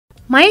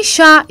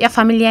Maisha ya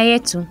familia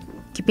yetu.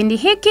 Kipindi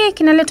hiki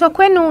kinaletwa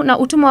kwenu na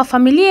utume wa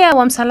familia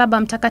wa Msalaba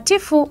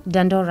Mtakatifu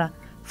Dandora.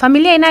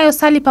 Familia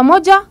inayosali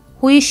pamoja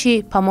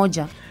huishi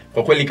pamoja.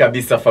 Kwa kweli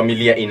kabisa,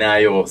 familia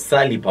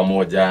inayosali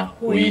pamoja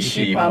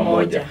huishi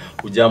pamoja.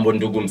 Ujambo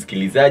ndugu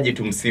msikilizaji,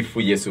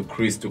 tumsifu Yesu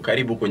Kristo.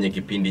 Karibu kwenye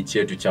kipindi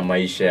chetu cha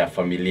maisha ya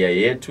familia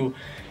yetu.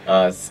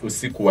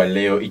 Usiku wa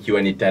leo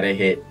ikiwa ni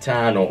tarehe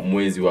 5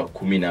 mwezi wa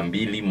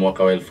 12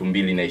 mwaka wa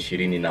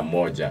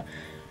 2021.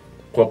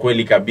 Kwa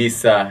kweli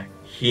kabisa,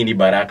 hii ni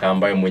baraka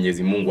ambayo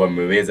Mwenyezi Mungu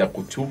ameweza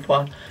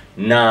kutupa,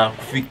 na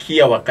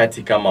kufikia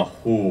wakati kama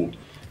huu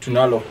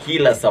tunalo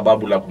kila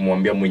sababu la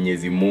kumwambia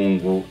Mwenyezi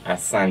Mungu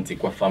asante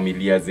kwa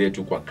familia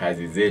zetu, kwa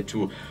kazi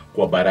zetu,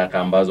 kwa baraka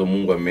ambazo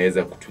Mungu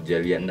ameweza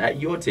kutujalia, na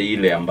yote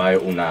ile ambayo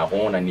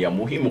unaona ni ya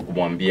muhimu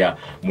kumwambia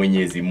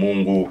Mwenyezi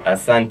Mungu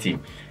asante.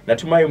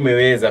 Natumai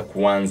umeweza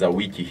kuanza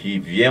wiki hii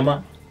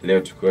vyema. Leo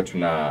tukiwa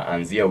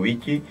tunaanzia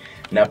wiki,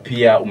 na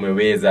pia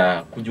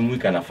umeweza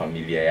kujumuika na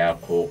familia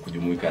yako,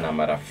 kujumuika na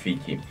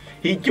marafiki.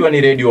 Hii ikiwa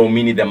ni Radio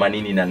Umini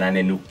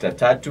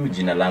 88.3.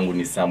 Jina langu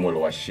ni Samuel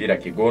Washira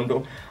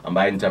Kigondo,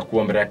 ambaye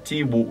nitakuwa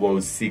mratibu wa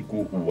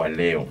usiku wa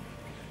leo.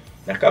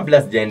 Na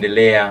kabla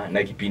sijaendelea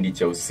na kipindi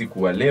cha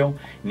usiku wa leo,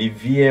 ni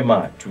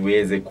vyema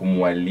tuweze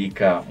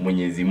kumwalika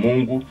Mwenyezi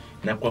Mungu,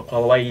 na kwa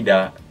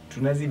kawaida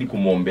tunazidi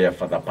kumwombea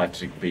Father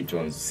Patrick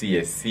Peyton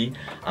CSC,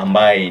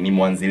 ambaye ni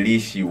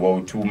mwanzilishi wa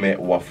utume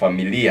wa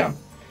familia.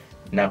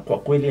 Na kwa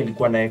kweli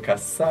alikuwa anaweka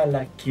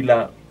sala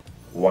kila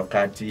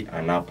wakati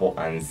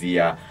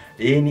anapoanzia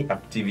any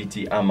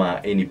activity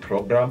ama any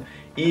program,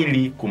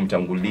 ili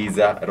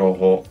kumtanguliza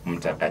Roho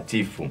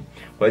Mtakatifu.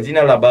 Kwa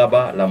jina la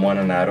Baba, la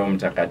Mwana na Roho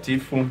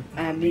Mtakatifu.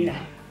 Amina.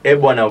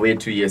 Bwana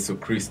wetu Yesu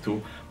Kristo,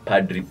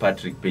 Padri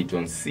Patrick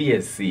Peyton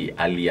CSC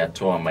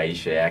aliyatoa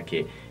maisha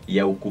yake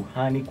ya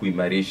ukuhani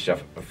kuimarisha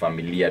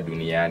familia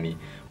duniani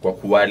kwa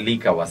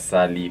kualika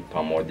wasali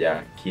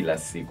pamoja kila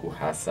siku,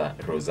 hasa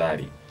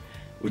Rosari.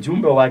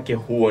 Ujumbe wake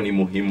huo ni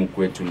muhimu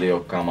kwetu leo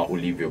kama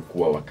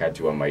ulivyokuwa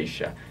wakati wa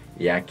maisha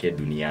yake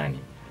duniani.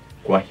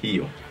 Kwa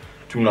hiyo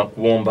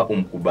tunakuomba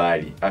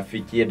umkubali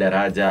afikie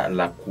daraja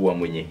la kuwa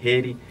mwenye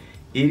heri,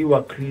 ili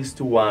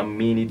Wakristo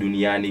waamini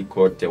duniani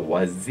kote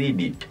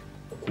wazidi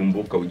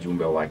kukumbuka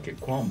ujumbe wake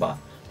kwamba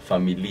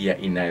familia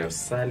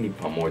inayosali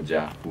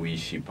pamoja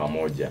huishi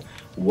pamoja.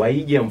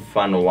 Waige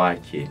mfano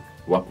wake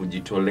wa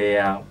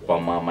kujitolea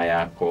kwa mama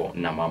yako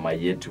na mama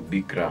yetu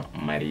Bikira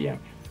Maria.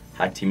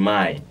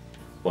 Hatimaye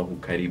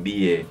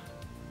wakukaribie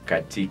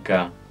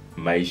katika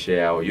maisha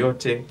yao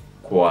yote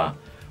kwa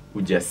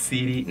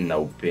ujasiri na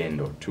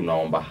upendo.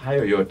 Tunaomba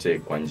hayo yote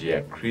kwa njia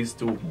ya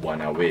Kristo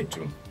Bwana wetu.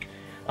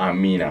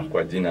 Amina.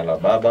 Kwa jina la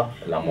Baba,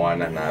 la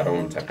Mwana na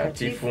Roho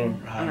Mtakatifu.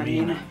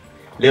 Amina.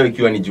 Leo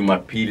ikiwa ni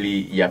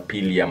Jumapili ya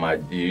pili ya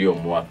Majilio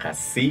mwaka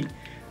C,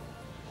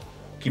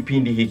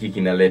 kipindi hiki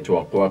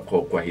kinaletwa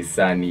kwako kwa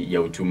hisani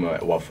ya utume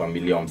wa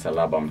familia wa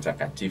Msalaba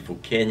Mtakatifu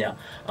Kenya,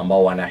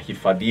 ambao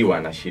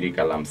wanahifadhiwa na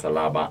shirika la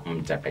Msalaba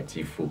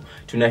Mtakatifu.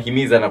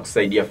 Tunahimiza na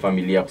kusaidia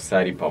familia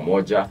kusali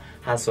pamoja,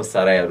 hasa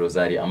sala ya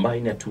Rosari ambayo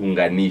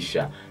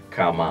inatuunganisha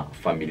kama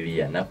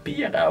familia. Na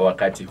pia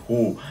wakati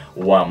huu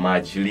wa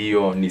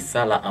Majilio ni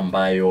sala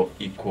ambayo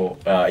iko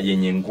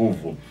yenye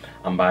nguvu,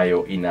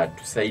 ambayo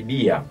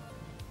inatusaidia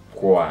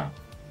kwa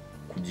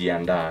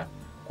kujiandaa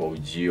kwa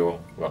ujio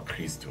wa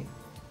Kristo.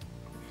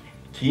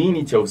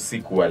 Kiini cha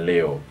usiku wa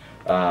leo,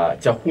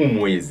 cha huu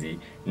mwezi,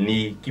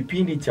 ni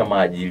kipindi cha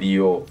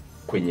Majilio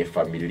kwenye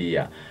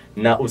familia.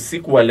 Na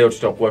usiku wa leo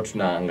tutakuwa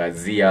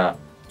tunaangazia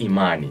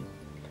imani.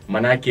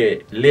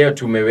 Manake leo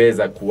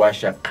tumeweza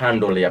kuwasha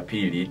candle ya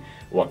pili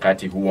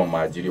wakati huu wa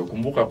Majilio.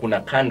 Kumbuka kuna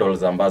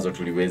candles ambazo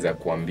tuliweza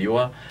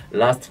kuambiwa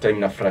last time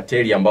na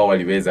Fratelli ambao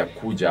waliweza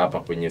kuja hapa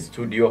kwenye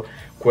studio.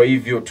 Kwa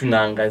hivyo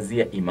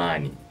tunaangazia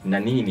imani. Na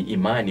nini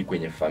imani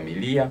kwenye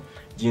familia?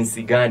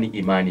 Jinsi gani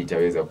imani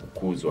itaweza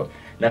kukuzwa?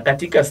 Na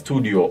katika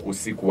studio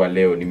usiku wa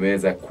leo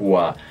nimeweza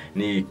kuwa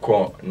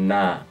niko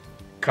na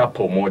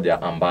couple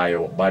moja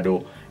ambayo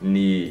bado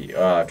ni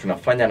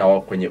tunafanya na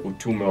wao kwenye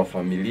utume wa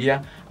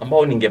familia,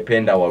 ambao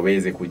ningependa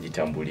waweze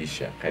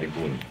kujitambulisha.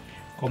 Karibuni.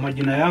 Kwa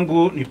majina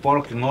yangu ni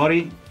Paul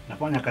Kingori,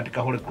 nafanya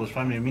katika Holy Cross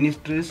Family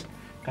Ministries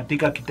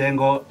katika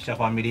kitengo cha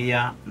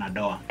familia na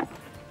ndoa.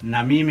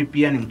 Na mimi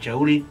pia ni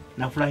mshauri.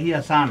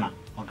 Nafurahia sana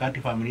wakati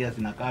familia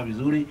zinakaa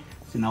vizuri,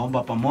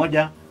 zinaomba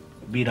pamoja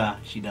bila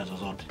shida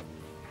zozote.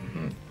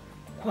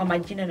 Kwa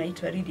majina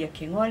naitwa Lydia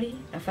Kingori,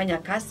 nafanya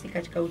kazi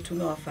katika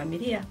utume wa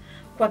familia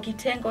kwa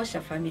kitengo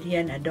cha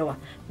familia na ndoa.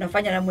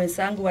 Nafanya na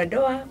mwenzangu wa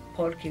ndoa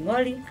Paul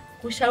Kingori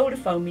kushauri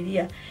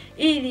familia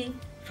ili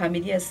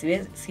familia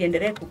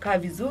siendelee kukaa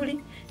vizuri,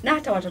 na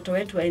hata watoto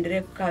wetu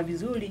waendelee kukaa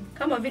vizuri.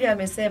 Kama vile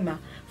amesema,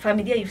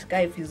 familia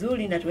ikae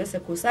vizuri na tuweze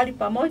kusali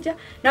pamoja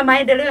na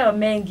maendeleo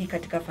mengi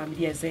katika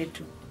familia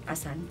zetu.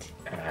 Asante.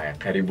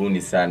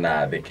 Karibuni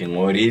sana the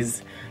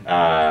Kingoris.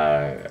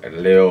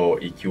 Leo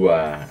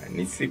ikiwa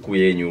ni siku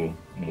yenyu,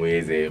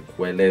 muweze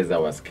kueleza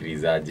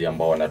wasikilizaji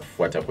ambao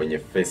wanatufuata kwenye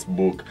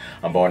Facebook,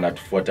 ambao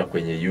wanatufuata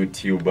kwenye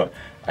YouTube,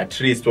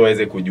 at least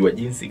waweze kujua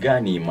jinsi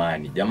gani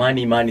imani.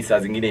 Jamani, imani saa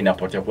zingine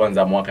inapotea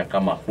kwanza mwaka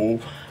kama huu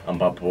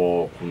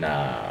ambapo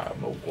kuna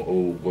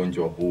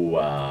ugonjwa huu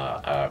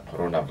wa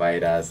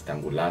coronavirus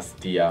tangu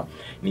last year.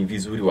 Ni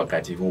vizuri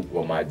wakati huu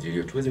wa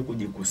Majilio tuweze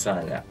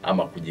kujikusanya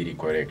ama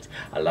kujirecorrect,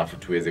 alafu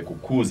tuweze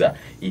kukuza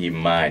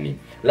imani.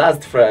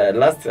 Last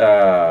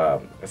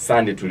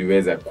Sunday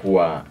tuliweza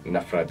kuwa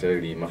na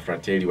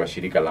mafrateli wa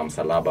shirika la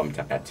Msalaba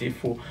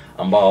Mtakatifu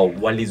ambao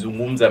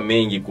walizungumza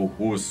mengi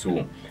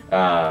kuhusu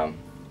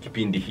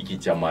kipindi hiki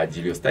cha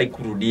Majilio. Sitaki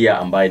kurudia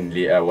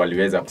ambaye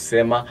waliweza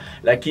kusema,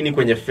 lakini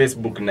kwenye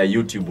Facebook na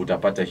YouTube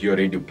utapata hiyo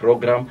radio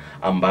program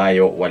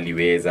ambayo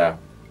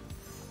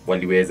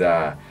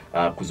waliweza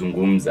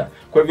kuzungumza.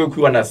 Kwa hivyo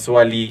ukiwa na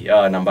swali,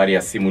 nambari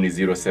ya simu ni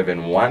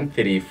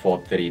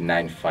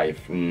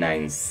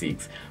 0713439596.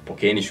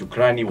 Pokeeni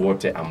shukrani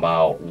wote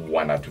ambao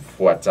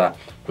wanatufuata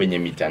kwenye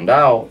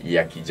mitandao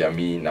ya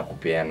kijamii na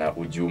kupeana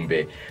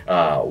ujumbe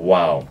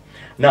wao.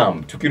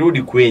 Naam,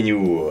 tukirudi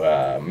kwenyu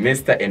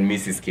Mr. and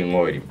Mrs.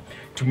 King'ori,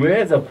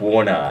 tumeweza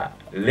kuona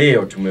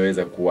leo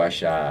tumeweza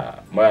kuwasha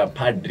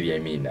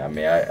padri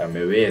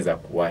ameweza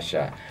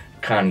kuwasha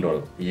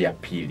candle ya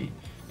pili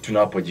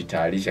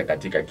tunapojitayarisha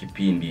katika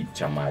kipindi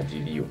cha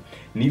Majilio.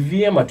 Ni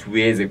vyema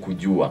tuweze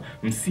kujua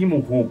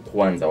msimu huu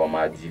kwanza wa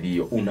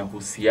Majilio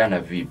unahusiana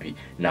vipi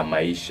na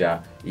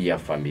maisha ya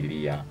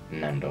familia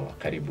na ndoa.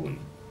 Karibuni.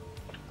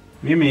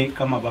 Mimi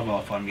kama baba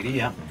wa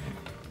familia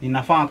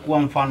ninafaa kuwa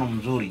mfano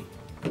mzuri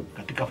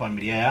katika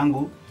familia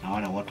yangu, na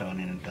wale wote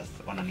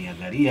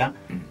wananiangalia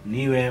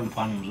niwe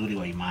mfano mzuri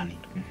wa imani.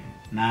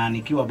 Na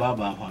nikiwa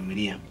baba wa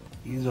familia,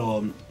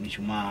 hizo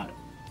mishumaa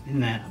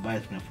 4 ambayo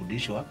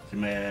tumefundishwa,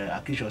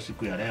 zimeakishwa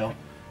siku ya leo,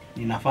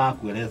 ninafaa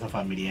kueleza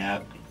familia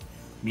yake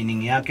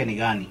meaning yake ni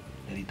gani,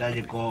 the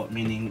liturgical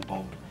meaning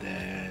of the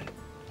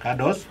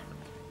candles,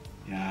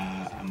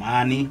 ya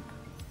amani,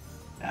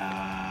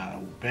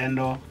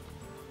 upendo,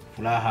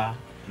 furaha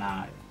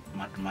na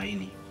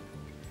matumaini.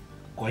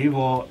 Kwa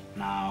hivyo,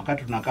 na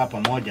wakati tunakaa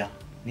pamoja,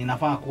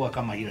 ninafaa kuwa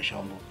kama hiyo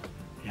shombo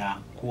ya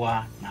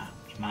kuwa na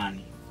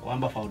imani,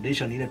 kwamba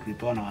foundation ile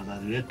tulipewa na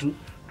wazazi wetu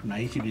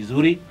tunaishi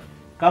vizuri.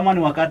 Kama ni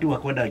wakati wa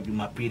kwenda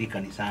Jumapili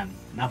kanisani,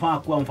 nafaa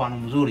kuwa mfano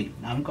mzuri,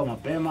 naamka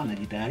mapema,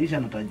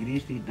 najitayarisha,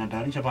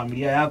 natayarisha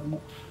familia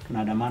yangu,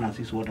 tunadamana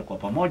sisi wote kwa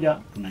pamoja,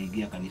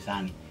 tunaingia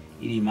kanisani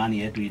ili imani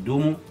yetu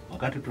idumu.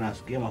 Wakati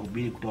tunasikia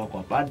mahubiri kutoka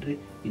kwa padre,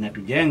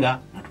 inatujenga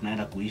na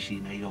tunaenda kuishi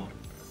na hiyo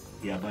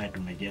ambayo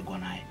tumejengwa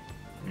naye.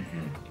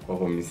 Kwa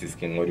hivyo Mrs.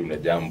 King'ori, una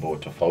jambo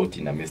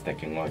tofauti na Mr.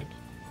 King'ori?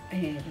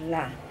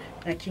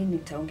 Lakini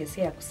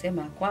nitaongezea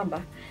kusema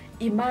kwamba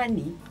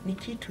imani ni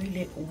kitu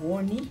ile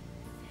uoni,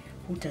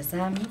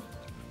 utazami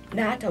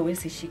na hata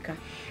uwezi shika,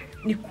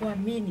 ni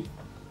kuamini.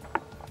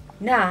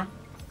 Na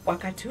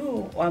wakati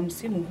huu wa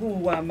msimu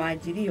huu wa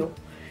Majilio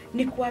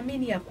ni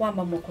kuamini ya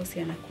kwamba Mwokozi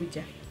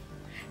anakuja.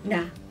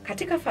 Na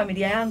katika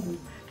familia yangu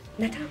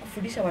nataka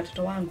kufundisha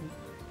watoto wangu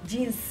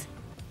jinsi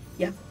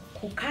ya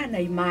kukaa na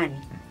imani,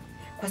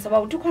 kwa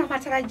sababu tuko na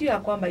matarajio ya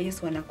kwamba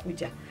Yesu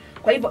anakuja.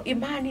 Kwa hivyo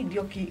imani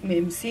ndio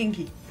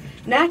msingi,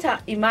 na hata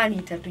imani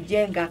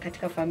itatujenga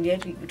katika familia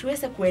yetu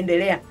tuweze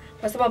kuendelea,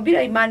 kwa sababu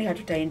bila imani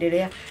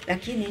hatutaendelea,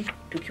 lakini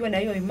tukiwa na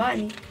hiyo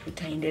imani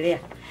tutaendelea.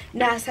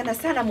 Na sana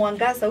sana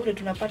mwangaza ule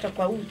tunapata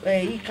kwa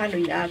hii kando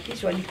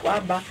inaakishwa ni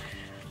kwamba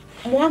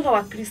mwanga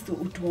wa Kristo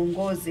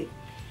utuongoze,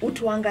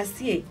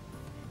 utuangazie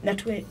na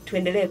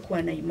tuendelee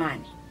kuwa na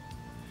imani.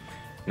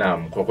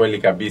 Naam, kwa kweli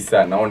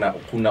kabisa naona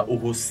kuna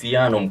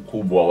uhusiano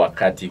mkubwa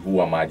wakati huu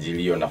wa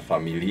Majilio na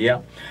familia.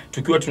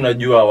 Tukiwa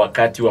tunajua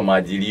wakati wa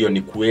Majilio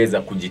ni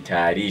kuweza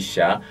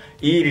kujitayarisha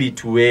ili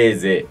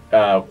tuweze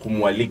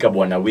kumwalika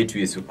Bwana wetu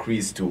Yesu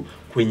Kristo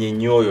kwenye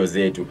nyoyo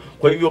zetu.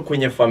 Kwa hivyo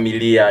kwenye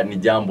familia ni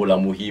jambo la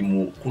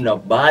muhimu. Kuna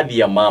baadhi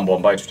ya mambo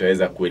ambayo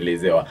tutaweza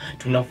kuelezewa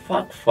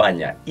tunafaa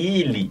kufanya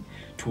ili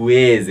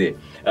tuweze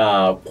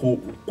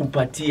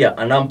kupatia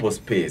an ample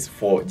space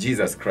for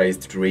Jesus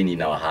Christ to reign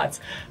in our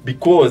hearts,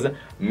 because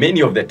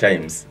many of the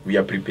times we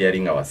are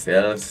preparing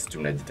ourselves,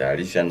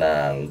 tunajitayarisha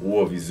na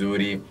nguo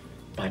vizuri,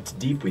 but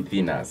deep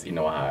within us, in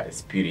our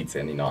spirits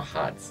and in our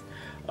hearts,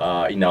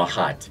 in our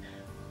heart,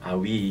 are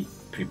we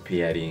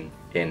preparing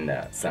and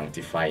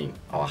sanctifying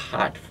our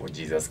heart for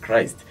Jesus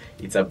Christ?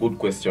 It's a good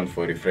question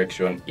for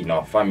reflection in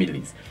our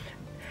families.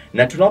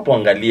 Na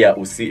tunapoangalia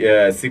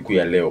siku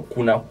ya leo,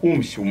 kuna huu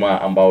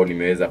mshumaa ambao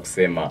nimeweza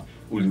kusema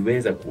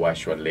uliweza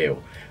kuwashwa leo,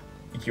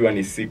 ikiwa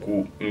ni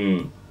siku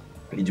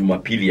ni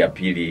Jumapili ya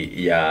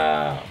pili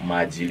ya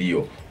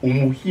Majilio.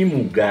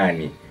 Umuhimu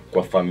gani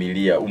kwa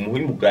familia,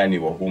 umuhimu gani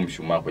wa huu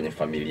mshumaa kwenye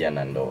familia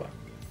na ndoa?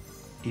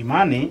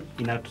 Imani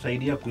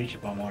inatusaidia kuishi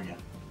pamoja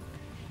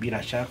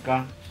bila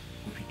shaka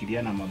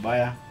kufikiriana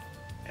mabaya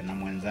na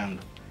mwenzangu.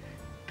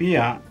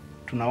 Pia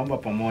tunaomba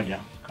pamoja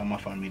kama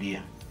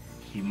familia.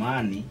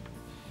 Imani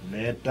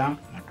huleta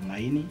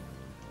matumaini,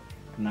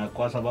 na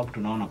kwa sababu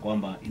tunaona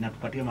kwamba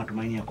inatupatia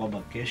matumaini ya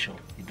kwamba kesho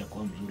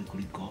itakuwa mzuri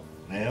kuliko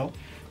leo.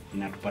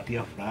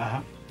 Inatupatia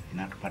furaha,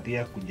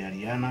 inatupatia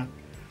kujaliana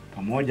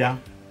pamoja,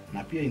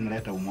 na pia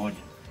inaleta umoja.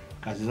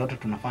 Kazi zote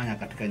tunafanya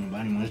katika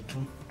nyumbani mwetu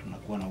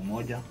tunakuwa na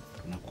umoja,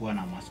 tunakuwa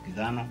na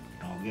masikizano,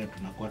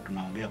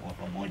 tunaongea kwa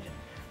pamoja,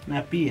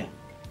 na pia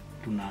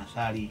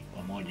tunasali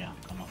pamoja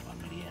kama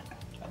familia,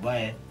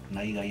 ambaye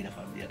tunaiga ile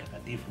familia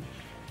takatifu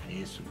ya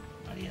Yesu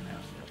Maria na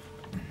Yosefu.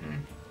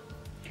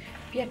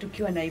 Pia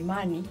tukiwa na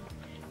imani,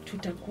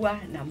 tutakuwa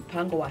na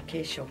mpango wa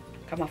kesho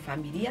kama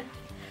familia.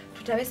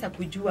 Tutaweza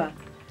kujua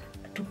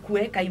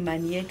tukuweka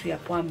imani yetu ya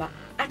kwamba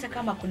hata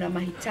kama kuna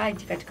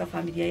mahitaji katika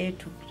familia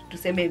yetu,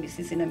 tuseme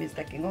sisi na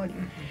Mr. King'ori,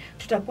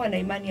 tutakuwa na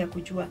imani ya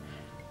kujua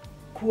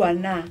kuwa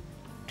na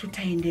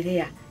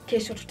tutaendelea.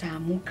 Kesho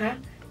tutaamuka,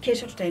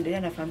 kesho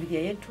tutaendelea na familia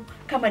yetu.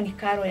 Kama ni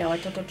karo ya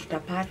watoto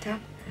tutapata,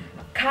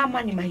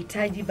 kama ni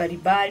mahitaji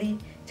mbalimbali,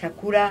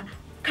 chakula,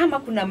 kama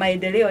kuna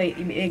maendeleo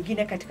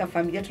mengine katika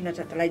familia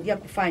tunatarajia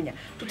kufanya,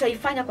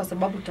 tutaifanya kwa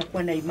sababu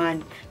tutakuwa na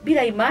imani.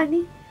 Bila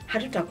imani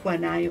hatutakuwa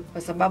nayo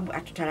kwa sababu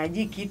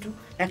hatutarajii kitu,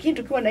 lakini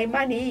tukiwa na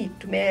imani hii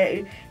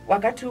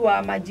wakati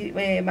wa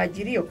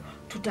majilio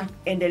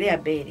tutaendelea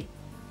mbele.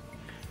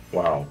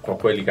 Wow, kwa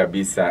kweli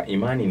kabisa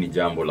imani ni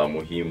jambo la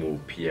muhimu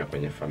pia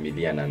kwenye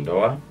familia na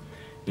ndoa.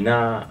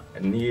 Na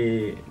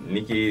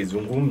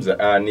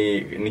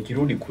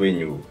nikirudi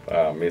kwenyu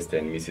Mr.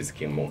 and Mrs.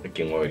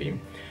 King'ori,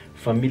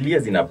 familia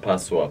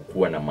zinapaswa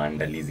kuwa na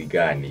maandalizi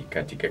gani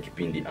katika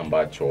kipindi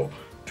ambacho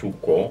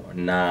tuko,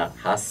 na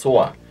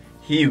haswa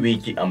hii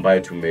wiki ambayo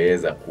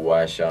tumeweza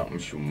kuwasha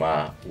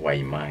mshumaa wa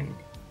imani?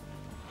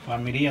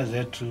 Familia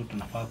zetu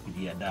tunafaa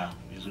kujiandaa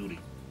vizuri.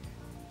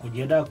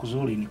 Kujiandaa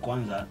kuzuri ni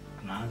kwanza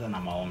tunaanza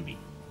na maombi.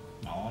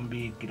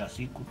 Maombi kila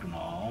siku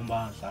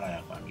tunawaomba sala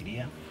ya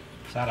familia,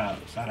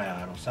 sala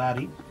ya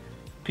rosari.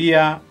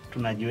 Pia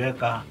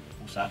tunajiweka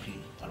usafi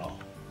wa roho.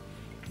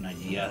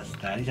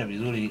 Tunajitayarisha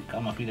vizuri,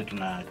 kama vile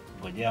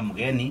tunangojea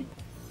mgeni,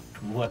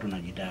 huwa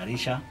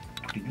tunajitayarisha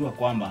tukijua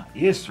kwamba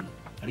Yesu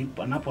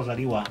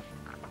anapozaliwa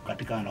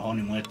katika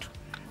rohoni mwetu,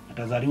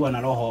 atazaliwa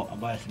na roho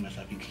ambayo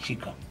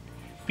imesafishika.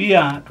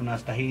 Pia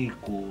tunastahili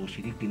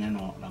kushiriki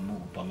neno la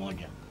Mungu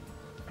pamoja.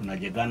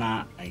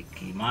 Tunajengana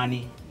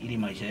kiimani ili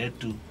maisha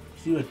yetu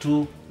siwe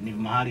tu ni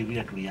mahali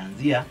vile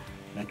tulianzia,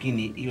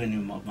 lakini iwe ni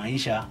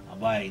maisha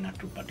ambayo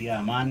inatupatia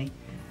amani,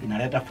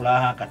 inaleta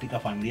furaha katika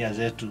familia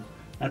zetu,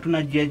 na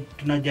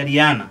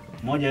tunajaliana.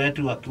 Mmoja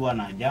wetu akiwa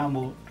na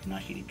jambo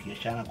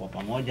tunashirikishana kwa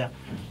pamoja,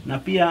 na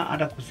pia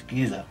hata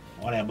kusikiliza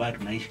wale ambao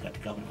tunaishi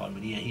katika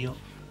familia hiyo.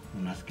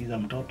 Unasikiza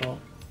mtoto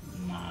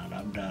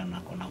labda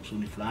ana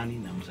huzuni fulani,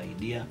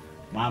 namsaidia.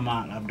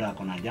 Mama labda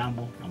ako na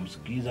jambo,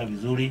 namsikiliza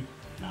vizuri,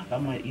 na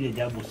kama ile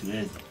jambo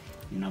siwezi,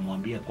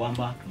 ninamwambia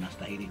kwamba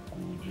tunastahili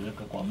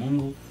kujiweka kwa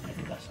Mungu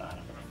katika sala.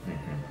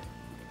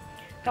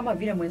 Kama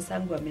vile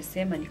mwenzangu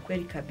amesema, ni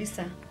kweli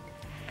kabisa.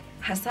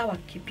 Hasa wa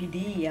kipindi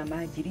hii ya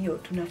majilio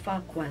tunafaa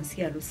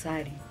kuanzia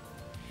rosari.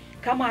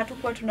 Kama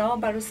hatukuwa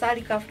tunaomba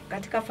rosari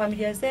katika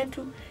familia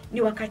zetu,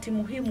 ni wakati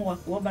muhimu wa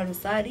kuomba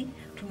rosari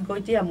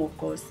tungojea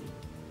Mwokozi.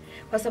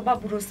 Kwa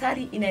sababu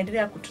rosari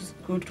inaendelea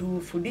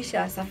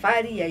kutufundisha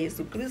safari ya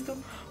Yesu Kristo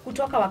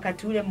kutoka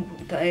wakati ule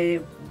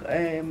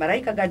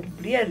malaika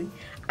Gabriel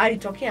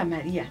alitokea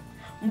Maria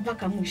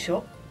mpaka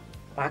mwisho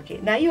wake.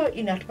 Na hiyo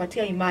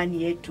inatupatia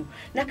imani yetu.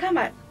 Na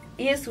kama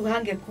Yesu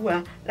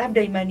hangekuwa,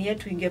 labda imani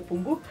yetu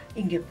ingepungua.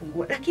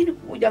 Lakini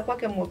kuja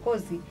kwake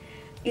Mwokozi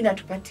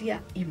inatupatia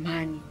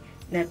imani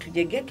na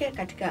tujengeke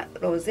katika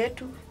roho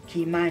zetu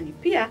kiimani.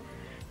 Pia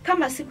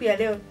kama siku ya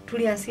leo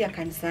tulianzia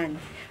kanisani,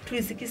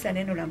 tulisikiza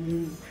neno la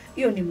Mungu.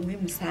 Hiyo ni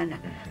muhimu sana.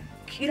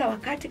 Kila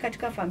wakati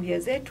katika familia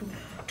zetu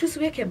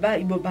tusiweke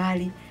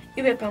bali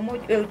iwe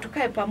pamoja,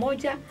 tukae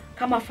pamoja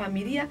kama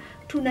familia,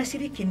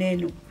 tunashiriki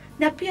neno.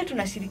 Na pia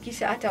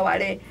tunashirikisha hata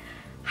wale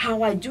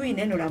hawajui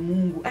neno la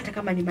Mungu, hata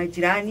kama ni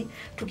majirani.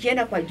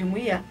 Tukienda kwa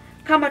jumuiya,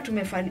 kama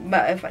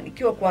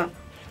tumefanikiwa kwa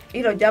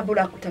hilo jambo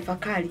la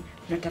kutafakari,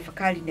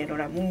 tunatafakari neno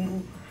la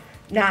Mungu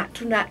na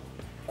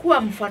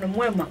tunakuwa mfano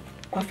mwema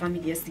kwa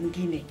familia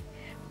zingine.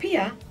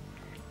 Pia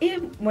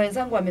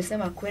mwenzangu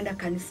amesema kwenda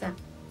kanisa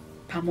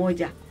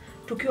pamoja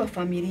tukiwa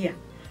familia.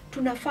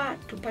 Tunafaa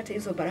tupate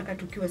hizo baraka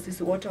tukiwa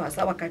sisi wote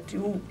hasa wakati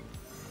huu,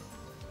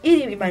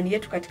 ili imani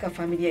yetu katika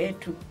familia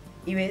yetu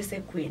iweze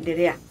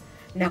kuendelea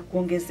na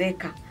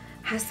kuongezeka.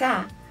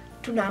 Hasa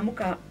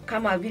tunaamuka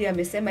kama vile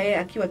amesema yeye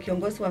akiwa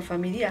kiongozi wa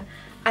familia,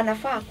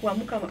 anafaa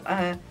kuamuka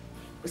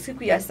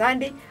siku ya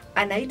Sunday,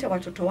 anaita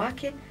watoto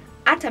wake,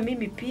 hata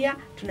mimi pia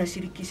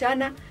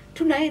tunashirikishana,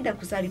 tunaenda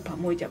kusali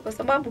pamoja. Kwa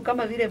sababu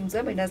kama vile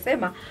mzee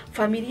inasema,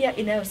 familia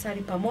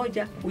inayosali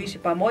pamoja huishi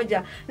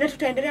pamoja, na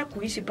tutaendelea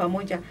kuishi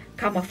pamoja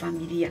kama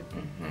familia.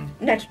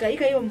 Na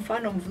tutaiga hiyo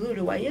mfano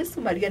mzuri wa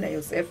Yesu, Maria na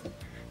Yosefu,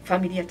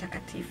 familia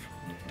takatifu.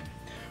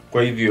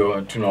 Kwa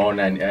hivyo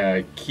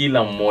tunaona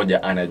kila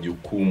mmoja ana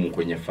jukumu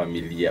kwenye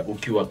familia.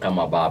 Ukiwa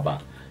kama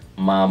baba,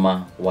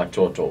 mama,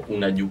 watoto,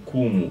 una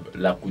jukumu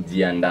la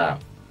kujiandaa.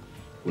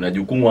 Una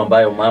jukumu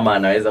ambayo mama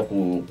anaweza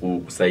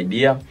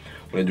kusaidia,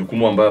 kuna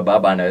jukumu ambayo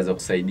baba anaweza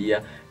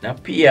kusaidia, na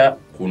pia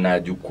kuna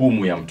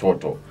jukumu ya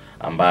mtoto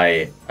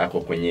ambaye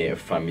ako kwenye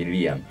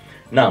familia.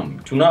 Naam,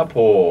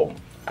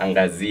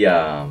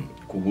 tunapoangazia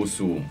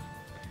kuhusu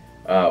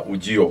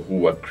ujio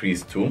huu wa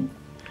Kristo,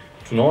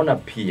 tunaona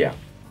pia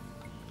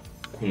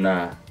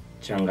kuna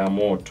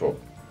changamoto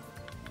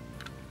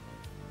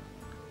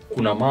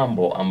kuna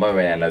mambo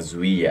ambayo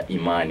yanazuia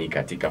imani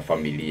katika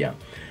familia,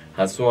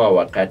 haswa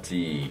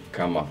wakati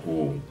kama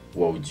huu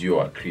wa ujio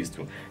wa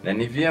Kristo. Na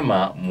ni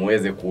vyema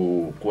muweze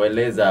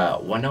kueleza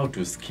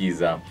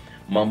wanaotusikiza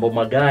mambo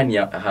magani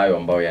hayo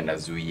ambayo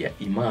yanazuia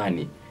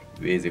imani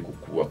iweze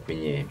kukua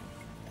kwenye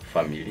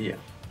familia.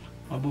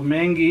 Mambo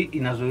mengi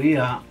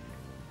inazuia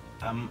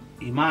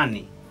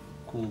imani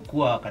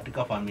kukua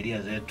katika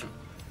familia zetu,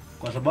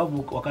 kwa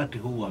sababu wakati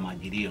huu wa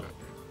majilio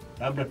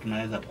labda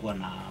tunaweza kuwa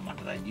na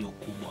matarajio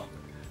kubwa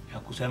ya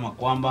kusema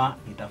kwamba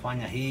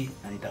nitafanya hii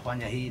na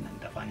nitafanya hii na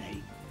nitafanya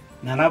hii,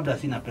 na labda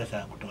sina pesa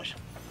ya kutosha.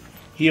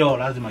 Hiyo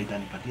lazima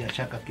itanipatia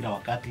shaka kila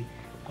wakati,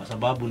 kwa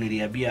sababu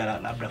niliambia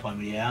labda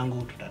familia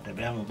yangu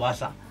tutatembea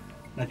Mombasa,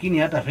 lakini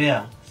hata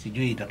fare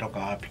sijui itatoka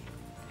wapi.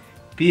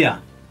 Pia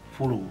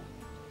furugu,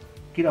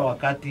 kila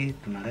wakati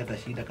tunaleta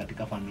shida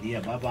katika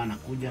familia. Baba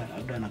anakuja,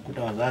 labda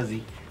anakuta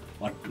wazazi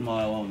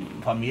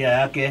familia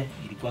yake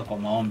ilikuwa kwa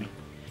maombi,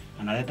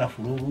 analeta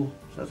furugu.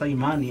 Sasa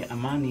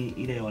amani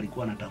ile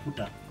walikuwa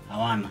wanatafuta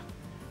hawana.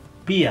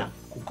 Pia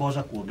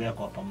kukosa kuongea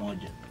kwa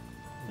pamoja,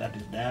 that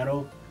is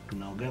dialogue.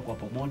 Tunaongea kwa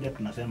pamoja,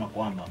 tunasema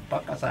kwamba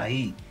mpaka saa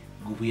hii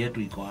nguvu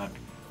yetu iko wapi.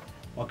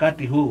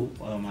 Wakati huu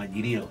wa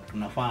majilio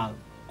tunafaa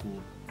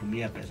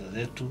kutumia pesa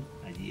zetu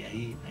na njia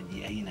hii na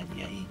njia hii na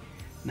njia hii.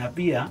 Na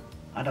pia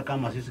hata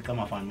kama sisi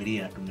kama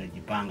familia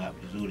tumejipanga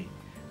vizuri,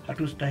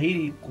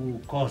 hatustahili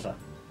kukosa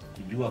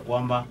kujua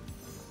kwamba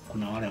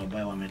kuna wale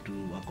ambao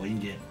wako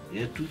nje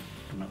yetu,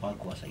 tunafaa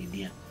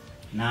kuwasaidia.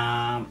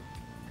 Na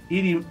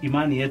ili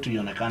imani yetu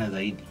ionekane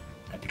zaidi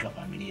katika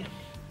familia,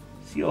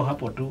 sio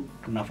hapo tu,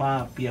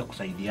 tunafaa pia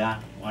kusaidia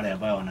wale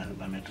ambao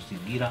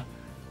wametusigira.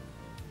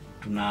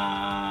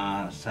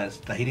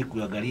 Tunastahili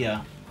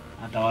kuangalia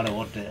hata wale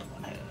wote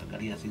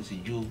wanaangalia sisi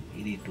juu,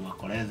 ili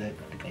tuwakoleze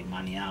katika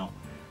imani yao.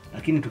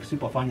 Lakini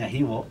tukisipofanya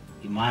hivyo,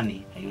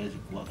 imani haiwezi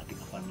kuwa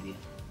katika familia.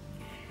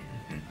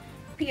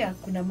 Pia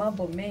kuna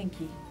mambo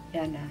mengi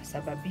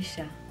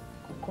yanasababisha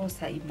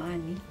kukosa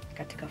imani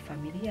katika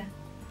familia,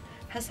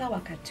 hasa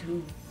wakati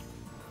huu.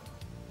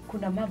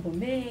 Kuna mambo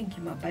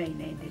mengi mabaya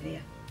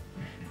inaendelea.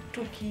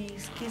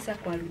 Tukisikiza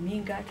kwa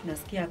runinga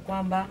tunasikia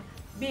kwamba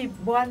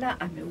bwana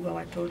ameua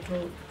watoto,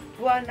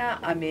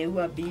 bwana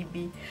ameua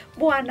bibi,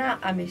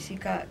 bwana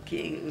ameshika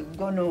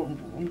gono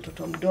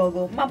mtoto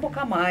mdogo. Mambo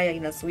kama haya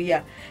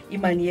inazuia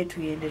imani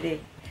yetu iendelee.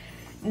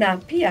 Na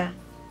pia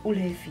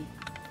ulevi.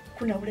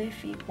 Kuna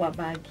ulevi wa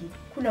bangi,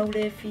 kuna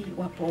ulevi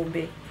wa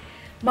pombe.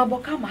 Mambo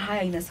kama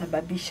haya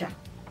inasababisha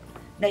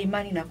na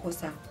imani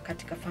inakosa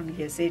katika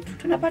familia zetu.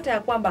 Tunapata ya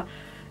kwamba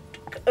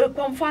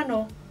kwa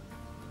mfano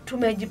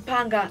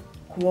tumejipanga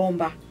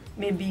kuomba,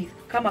 maybe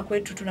kama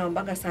kwetu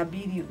tunaombaga saa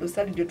 2,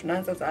 rosari ndio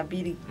tunaanza saa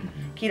 2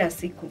 kila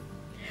siku.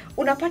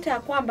 Unapata ya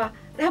kwamba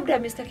labda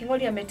Mr.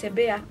 King'oli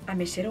ametembea,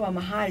 ameshelewa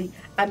mahali,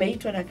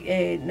 ameitwa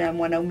na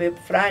mwanaume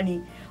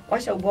fulani,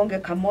 washa ugonge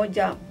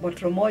kamoja,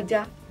 botro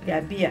moja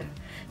ya bia.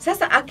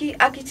 Sasa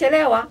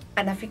akichelewa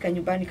anafika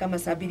nyumbani kama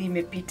saa 2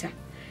 imepita.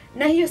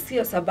 Na hiyo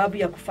sio sababu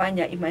ya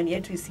kufanya imani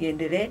yetu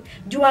isiendelee.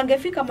 Juu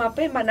angefika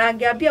mapema na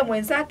angeambia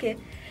mwenzake,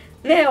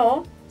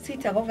 leo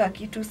sitagonga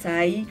kitu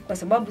saa hii, kwa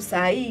sababu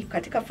saa hii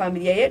katika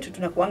familia yetu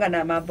tunakuanga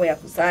na mambo ya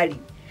kusali,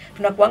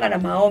 tunakuanga na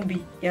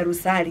maombi ya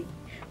rusali.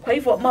 Kwa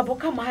hivyo mambo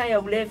kama haya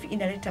ulevi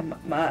inaleta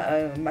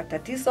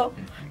matatizo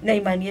na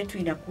imani yetu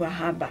inakuwa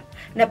haba.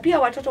 Na pia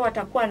watoto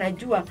watakuwa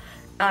najua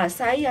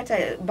saa hii hata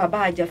baba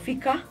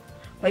hajafika,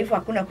 kwa hivyo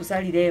hakuna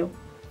kusali leo.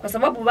 Kwa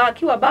sababu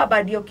akiwa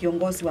baba ndio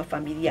kiongozi wa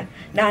familia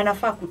na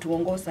anafaa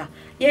kutuongoza.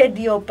 Yeye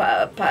ndio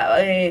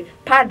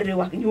padre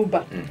wa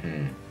nyumba.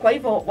 Kwa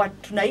hivyo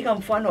tunaiga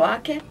mfano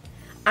wake.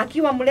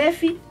 Akiwa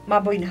mlevi,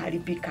 mambo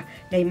inaharibika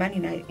na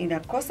imani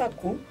inakosa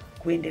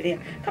kuendelea.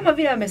 Kama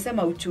vile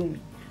amesema uchumi.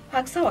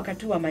 Hasa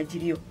wakati wa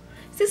majilio.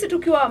 Sisi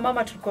tukiwa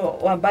mama tuko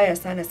wabaya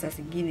sana saa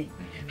zingine.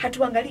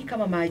 Hatuangalii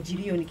kama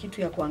majilio ni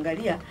kitu ya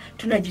kuangalia.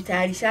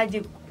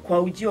 Tunajitayarishaje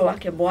kwa ujio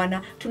wake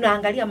Bwana.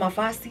 Tunaangalia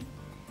mavazi.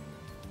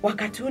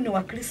 Wakati huu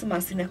wa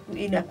Christmas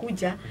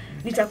inakuja,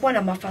 nitakuwa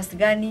na mavazi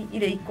gani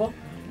ile iko?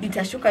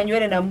 Nitashuka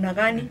nywele namna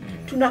gani?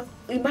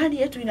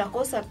 Imani yetu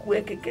inakosa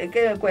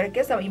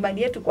kuelekeza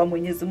imani yetu kwa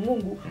Mwenyezi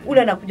Mungu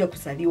ule anakuja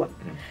kusaliwa.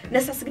 Na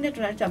sasa zingine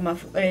tunaleta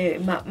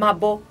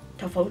mambo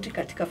tofauti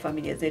katika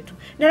familia zetu.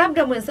 Na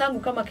labda mwenzangu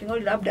kama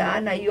King'oli labda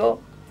hana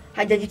hiyo,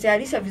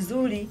 hajajitayarisha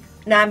vizuri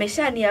na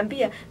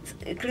ameshaniambia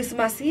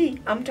Christmas hii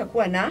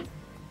hamtakuwa na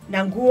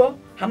nguo,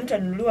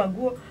 hamtanunuliwa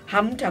nguo,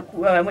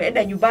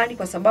 hamtaenda nyumbani,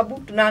 kwa sababu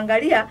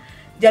tunaangalia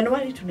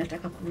Januari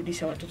tunataka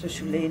kurudisha watoto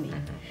shuleni.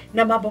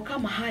 Na mambo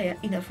kama haya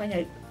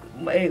inafanya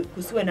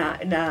kusiwe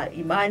na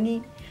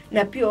imani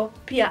na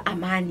pia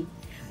amani.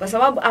 Kwa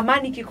sababu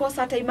amani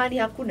ikikosa hata imani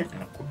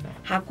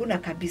hakuna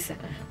kabisa.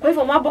 Kwa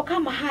hivyo mambo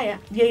kama haya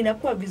ndio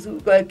inakuwa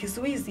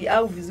kizuizi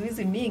au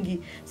vizuizi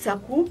mingi za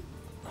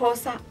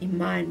kukosa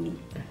imani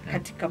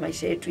katika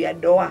maisha yetu ya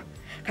ndoa,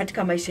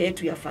 katika maisha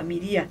yetu ya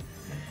familia.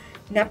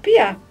 Na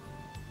pia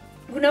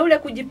kuna ule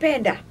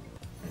kujipenda.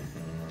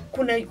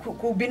 Kuna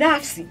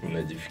kubinafsi.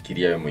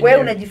 Unajifikiria wewe mwenyewe.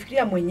 Wewe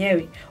unajifikiria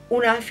mwenyewe.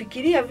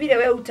 Unafikiria vile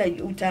wewe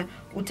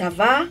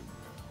utavaa,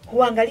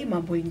 huangalii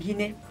mambo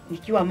mengine.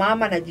 nikiwa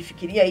mama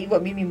najifikiria hivyo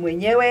mimi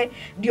mwenyewe,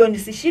 ndio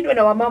nisishindwe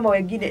na wamama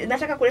wengine.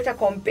 Nataka kuleta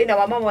campaign na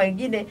wamama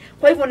wengine,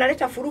 kwa hivyo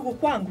naleta furugu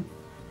kwangu.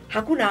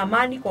 Hakuna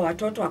amani kwa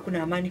watoto,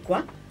 hakuna amani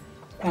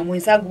kwa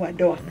mwenzangu wa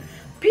ndoa.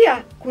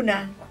 Pia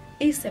kuna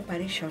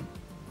separation.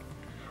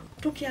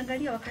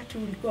 Tukiangalia wakati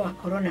ulikuwa wa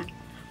corona,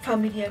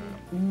 familia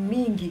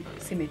mingi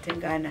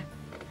zimetengana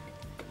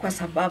kwa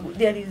sababu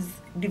there is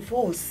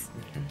divorce.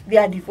 There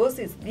are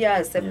divorces, there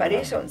are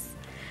separations.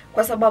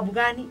 Kwa sababu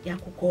gani? Ya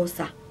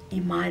kukosa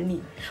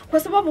imani. Kwa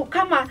sababu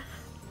kama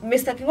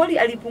Mr. King'ori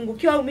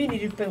alipungukiwa au mimi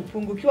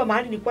nilipungukiwa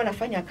mahali nilikuwa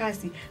nafanya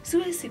kazi,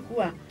 siwezi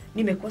kuwa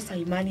nimekosa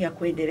imani ya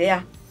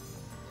kuendelea,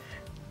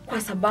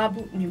 kwa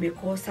sababu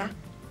nimekosa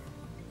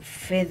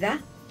fedha,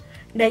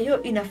 na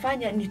hiyo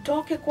inafanya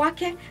nitoke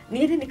kwake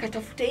niende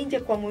nikatafute nje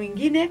kwa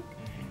mwingine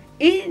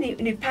ili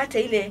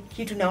nipate ile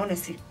kitu naona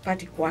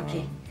sipati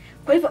kwake.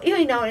 Kwa hivyo hiyo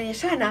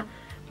inaonyeshana,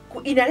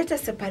 inaleta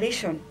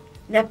separation,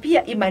 na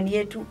pia imani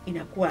yetu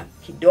inakuwa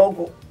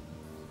kidogo,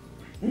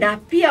 na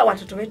pia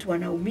watoto wetu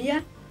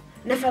wanaumia,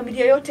 na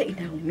familia yote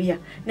inaumia,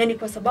 na ni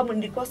kwa sababu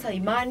nilikosa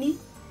imani.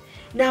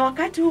 Na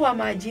wakati huu wa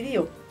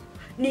maajirio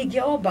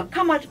ningeomba,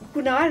 kama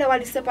kuna wale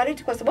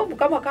waliseparate kwa sababu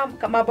kama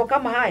mambo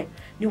kama haya,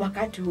 ni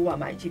wakati huu wa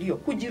maajirio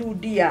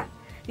kujirudia,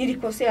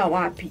 nilikosea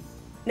wapi,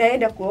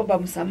 naenda kuomba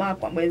msamaha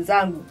kwa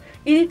mwenzangu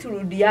ili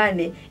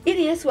turudiane,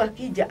 ili Yesu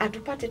akija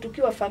atupate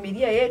tukiwa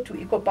familia yetu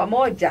iko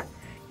pamoja,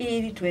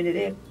 ili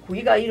tuendelee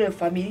kuiga ile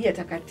familia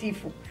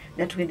takatifu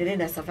na tuendelee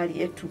na safari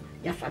yetu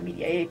ya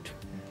familia yetu.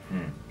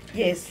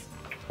 Yes.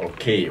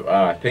 Okay,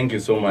 thank you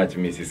so much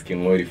Mrs.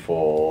 King'ori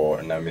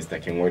na Mr.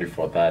 King'ori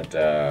for that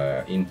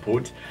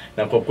input.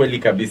 Na kwa kweli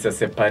kabisa,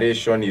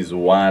 separation is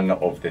one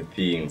of the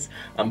things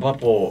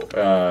ambapo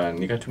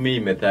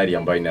nikatumia methali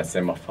ambayo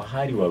inasema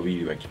fahari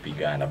wawili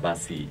wakipigana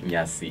basi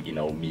nyasi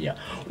inaumia.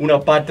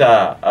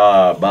 Unapata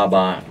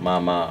baba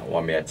mama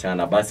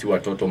wameachana, basi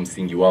watoto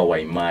msingi wao wa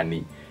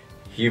imani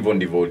hivyo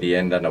ndivyo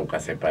ulienda na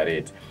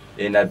ukaseparate.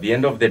 And at the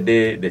end of the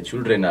day, the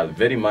children are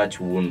very much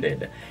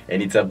wounded.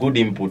 And it's a good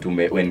input to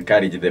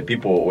encourage the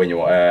people,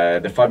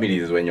 the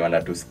families wenye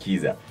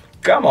wanatusikiza.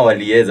 Kama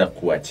waliweza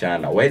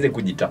kuachana, waweze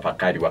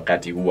kujitafakari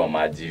wakati huu wa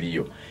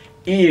maajirio,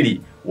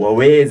 ili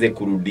waweze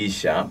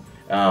kurudisha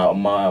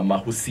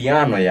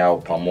mahusiano yao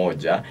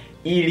pamoja,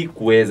 ili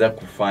kuweza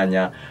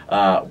kufanya,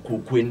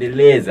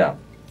 kuendeleza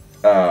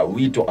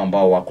wito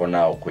ambao wako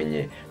nao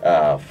kwenye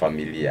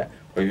familia.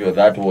 Kwa hivyo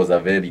that was a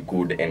very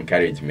good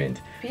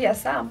encouragement. Pia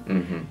Sam,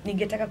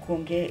 ningetaka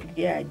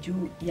kuongea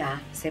juu ya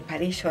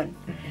separation.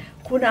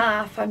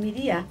 Kuna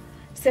familia,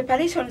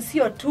 separation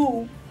sio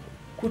tu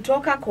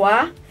kutoka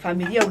kwa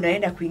familia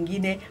unaenda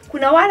kwingine.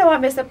 Kuna wale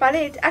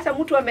wameseparate, hata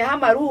mtu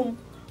amehama room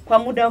kwa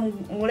muda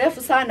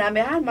mrefu sana,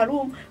 amehama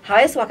room,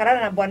 hawezi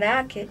wakalala na bwana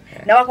yake,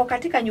 na wako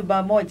katika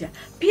nyumba moja.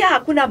 Pia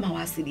hakuna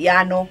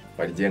mawasiliano.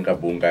 Walijenga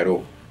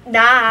bungalow.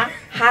 Na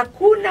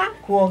hakuna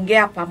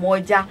kuongea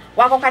pamoja,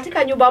 wako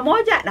katika nyumba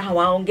moja na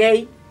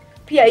hawaongei.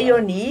 Pia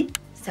hiyo ni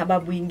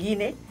sababu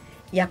ingine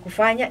ya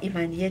kufanya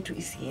imani yetu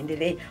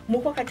isiendelee.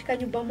 Mko katika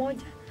nyumba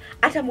moja,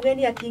 hata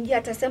mgeni akiingia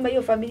atasema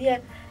hiyo familia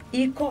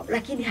iko,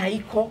 lakini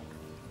haiko,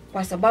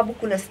 kwa sababu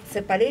kuna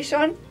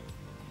separation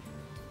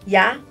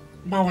ya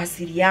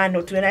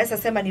mawasiliano. Tunaweza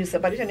sema ni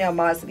separation ya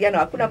mawasiliano,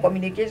 hakuna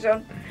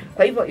communication.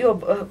 Kwa hivyo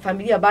hiyo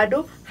familia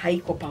bado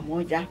haiko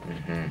pamoja.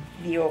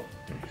 Ndio.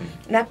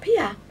 Na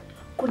pia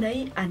kuna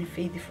hii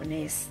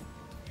unfaithfulness.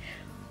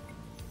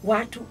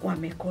 Watu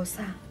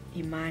wamekosa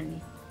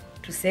imani.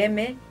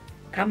 Tuseme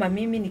kama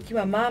mimi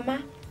nikiwa mama,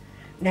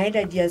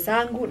 naenda njia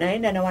zangu,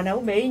 naenda na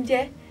wanaume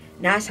nje,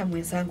 na asha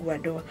mwenzangu wa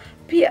ndoa.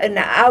 Pia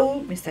na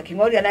au Mr.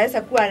 King'ori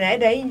anaweza kuwa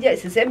anaenda nje,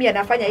 sisemi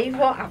anafanya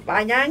hivyo,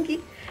 afanyangi,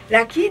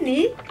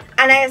 lakini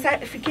anaweza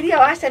fikiria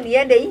washa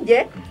niende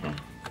nje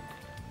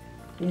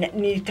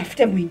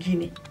nitafute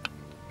mwingine.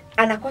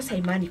 Anakosa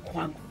imani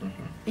kwangu.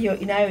 Hiyo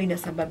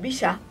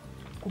inasababisha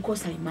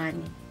kukosa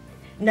imani.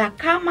 Na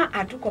kama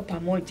hatuko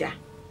pamoja,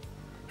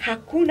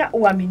 hakuna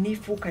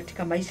uaminifu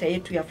katika maisha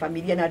yetu ya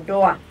familia na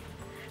ndoa.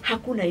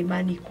 Hakuna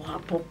imani iko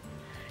hapo.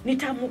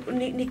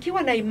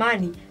 Nikiwa na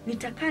imani,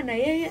 nitakaa na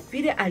yeye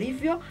vile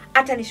alivyo,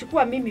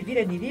 atanishukua mimi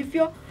vile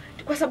nilivyo,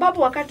 kwa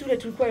sababu wakati ule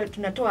tulikuwa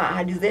tunatoa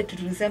ahadi zetu,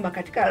 tulisema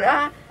katika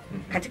raha,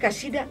 katika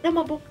shida na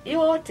mambo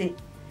yote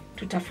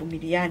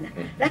tutavumiliana.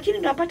 Lakini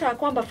unapata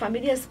kwamba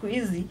familia siku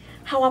hizi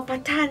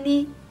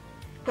hawapatani,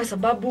 kwa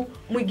sababu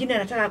mwingine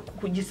anataka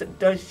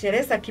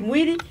kujitosheleza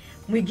kimwili,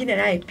 mwingine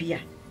naye pia.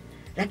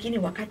 Lakini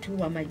wakati huu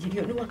wa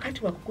majilio ni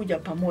wakati wa kukuja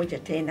pamoja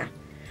tena.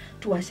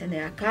 Tuachane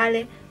ya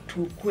kale,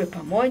 tukue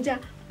pamoja,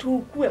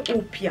 tukue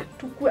upya,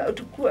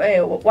 tukue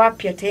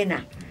wapya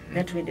tena,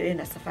 na tuendelee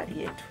na safari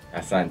yetu.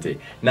 Asante.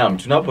 Naam,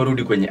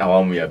 tunaporudi kwenye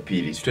awamu ya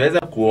pili, tutaweza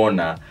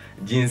kuona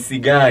jinsi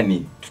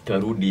gani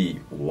tutarudi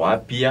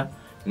wapya,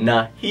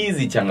 na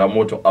hizi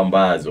changamoto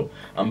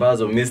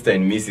ambazo Mr.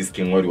 and Mrs.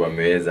 King'ori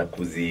wameweza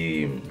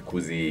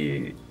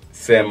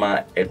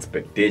kuzisema: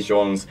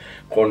 expectations,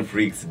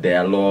 conflicts,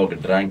 dialogue,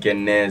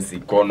 drunkenness,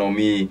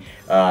 economy,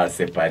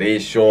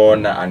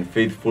 separation,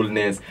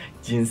 unfaithfulness.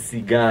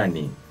 Jinsi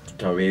gani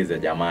tutaweza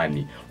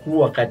jamani. Huu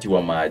wakati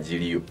wa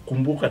maajilio,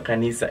 kumbuka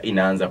kanisa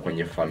inaanza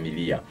kwenye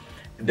familia.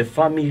 The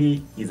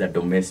family is a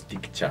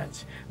domestic church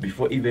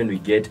before even we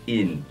get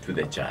into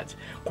the church.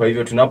 Kwa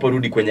hivyo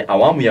tunaporudi kwenye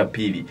awamu ya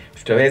pili,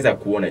 tutaweza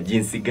kuona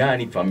jinsi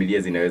gani familia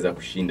zinaweza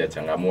kushinda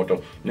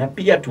changamoto, na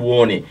pia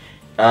tuone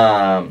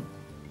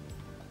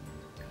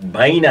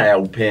baina ya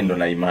upendo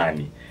na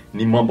imani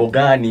ni mambo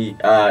gani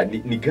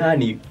ni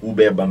gani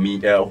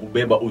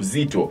hubeba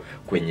uzito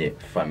kwenye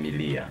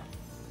familia.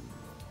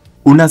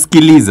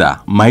 Unasikiliza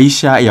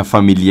Maisha ya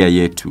Familia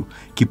Yetu,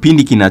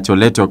 kipindi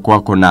kinacholetwa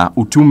kwako na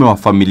utume wa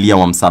familia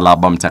wa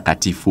Msalaba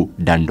Mtakatifu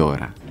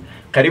Dandora.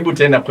 Karibu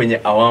tena kwenye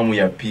awamu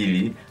ya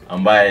pili,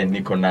 ambaye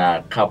niko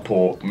na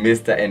couple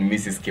Mr. and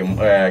Mrs.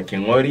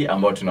 King'ori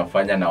ambao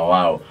tunafanya na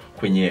wao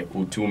kwenye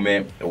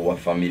utume wa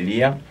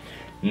familia.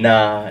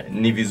 Na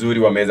ni vizuri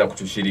wameweza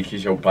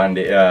kutushirikisha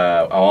upande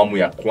awamu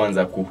ya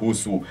kwanza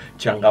kuhusu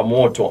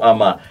changamoto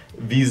ama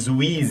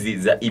vizuizi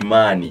za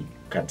imani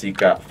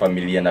katika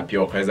familia, na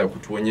pia wakaweza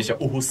kutuonyesha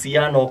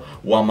uhusiano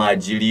wa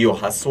maajilio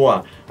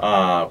haswa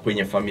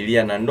kwenye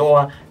familia na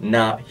ndoa,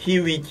 na hii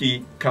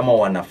wiki kama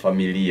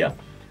wanafamilia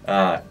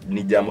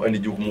ni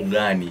jukumu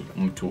gani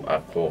mtu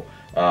ako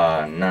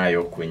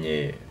nayo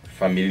kwenye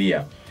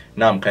familia.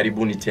 Naam,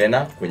 karibuni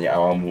tena kwenye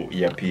awamu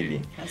ya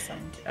pili.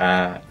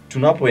 Asante.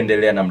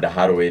 Tunapoendelea na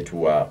mdahalo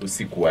wetu wa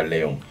usiku wa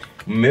leo,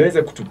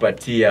 mmeweza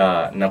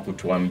kutupatia na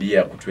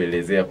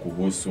kutuelezea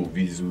kuhusu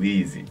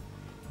vizuizi.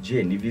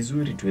 Je, ni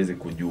vizuri tuweze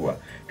kujua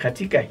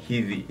katika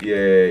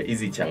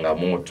hizi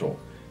changamoto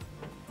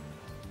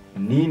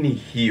nini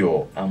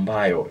hiyo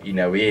ambayo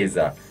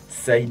inaweza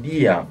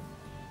saidia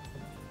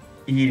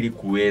ili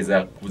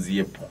kuweza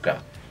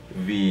kuziepuka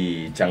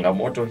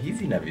changamoto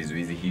hizi na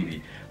vizuizi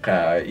hivi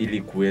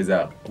ili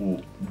kuweza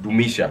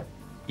kudumisha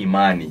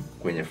imani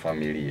kwenye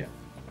familia.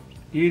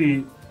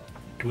 Ili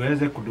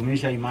tuweze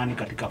kudumisha imani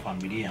katika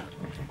familia,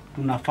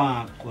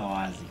 tunafaa kuwa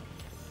wazi.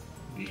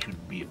 We should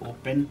be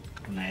open.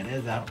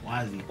 Tunaeleza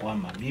wazi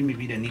kwamba mimi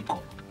vile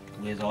niko,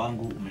 uwezo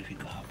wangu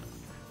umefika hapo.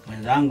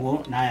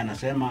 Mwenzangu naye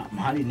anasema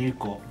mahali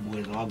niko,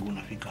 uwezo wangu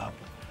unafika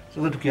hapo.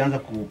 Sasa tukianza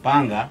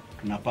kupanga,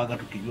 tunapanga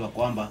tukijua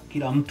kwamba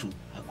kila mtu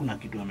hakuna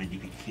kitu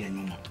amejifikia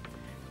nyuma.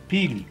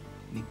 Pili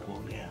ni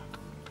kuongea.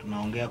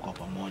 Tunaongea kwa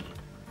pamoja.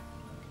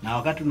 Na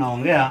wakati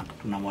tunaongea,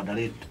 tuna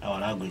moderate our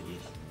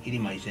languages ili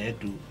maisha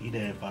yetu,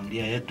 ile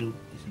familia yetu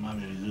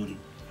isimame vizuri.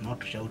 Not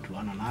to shout to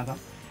one another.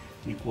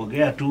 Ni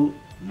kuongea tu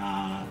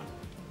na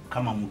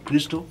kama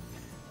Mkristo,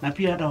 na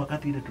pia hata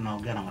wakati ile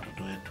tunaongea na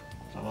watoto wetu,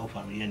 kwa sababu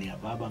familia ni ya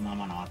baba,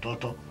 mama na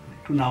watoto,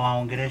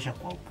 tunawaongelesha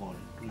kwa upole.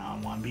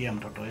 Tunamwambia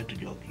mtoto wetu,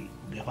 Joki,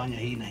 ungefanya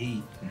hii na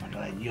hii,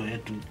 matarajio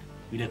yetu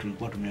vile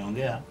tulikuwa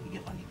tumeongea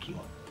ingefanikiwa.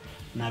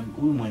 Na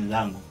huyu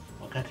mwenzangu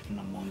wakati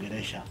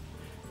tunamuongelesha,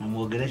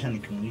 namuongelesha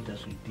nikimuita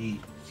sweetie,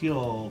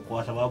 sio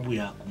kwa sababu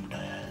ya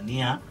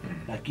kumtania,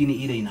 lakini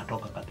ile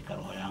inatoka katika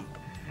roho yangu.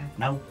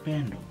 Na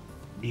upendo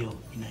ndio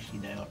ina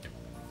shida yote.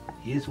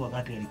 Yesu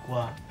wakati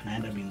alikuwa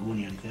anaenda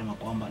mbinguni alisema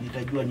kwamba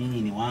nitajua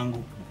nyinyi ni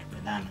wangu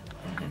mkipendana.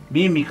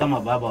 Mimi kama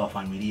baba wa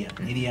familia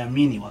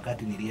niliamini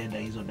wakati nilienda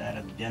hizo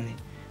direct journey,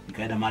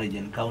 nikaenda marriage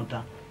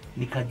encounter,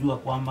 nikajua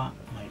kwamba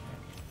my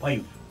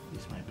wife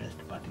is my best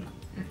partner.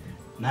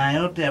 Na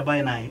yote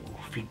ambaye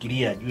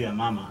nafikiria juu ya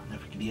mama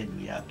nafikiria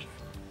juu yake.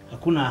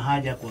 Hakuna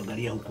haja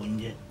kuangalia huko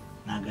nje,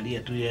 naangalia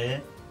tu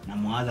yeye na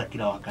muanza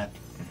kila wakati.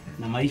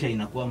 Na maisha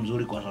inakuwa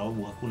mzuri kwa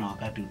sababu hakuna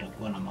wakati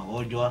utakuwa na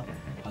magonjwa,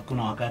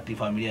 hakuna wakati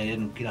familia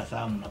yenu kila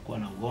saa mnakuwa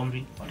na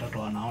ugomvi. Watoto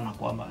wanaona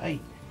kwamba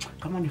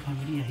kama ni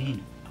familia hii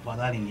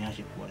afadhali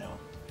niache kuolewa,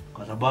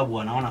 kwa sababu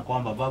wanaona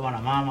kwamba baba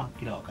na mama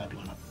kila wakati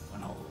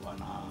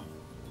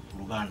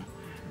wanavurugana.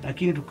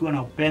 Lakini tukiwa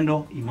na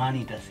upendo,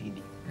 imani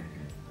itasidi.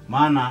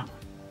 Maana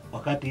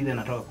wakati ile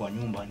natoka kwa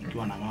nyumba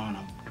nikiwa na mama na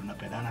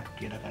tunapendana,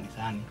 tukienda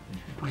kanisani,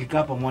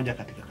 tukikaa pamoja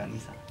katika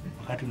kanisa,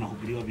 wakati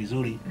tunahubiriwa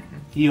vizuri,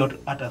 hiyo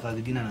hata saa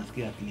zingine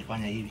nasikia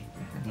akinifanya hivi,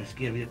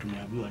 umesikia vile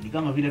tumeambiwa, ni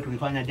kama vile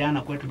tulifanya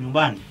jana kwetu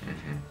nyumbani.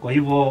 Kwa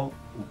hivyo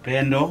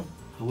upendo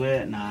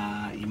uwe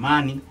na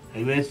imani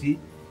haiwezi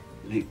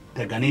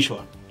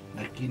kutenganishwa,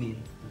 lakini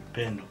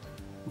upendo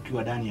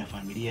ukiwa ndani ya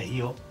familia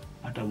hiyo,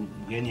 hata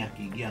mgeni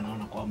akiingia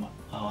anaona kwamba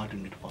hawa watu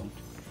ni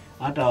tofauti.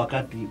 Hata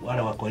wakati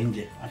wale wako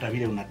nje, hata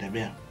vile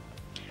unatembea,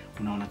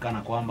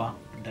 unaonekana kwamba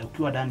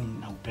ukiwa ndani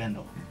na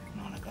upendo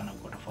unaonekana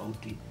uko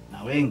tofauti,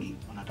 na wengi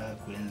wanataka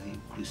kuenzi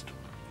Kristo.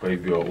 Kwa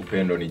hivyo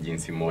upendo ni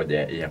jinsi moja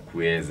ya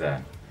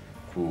kuweza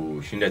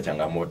kushinda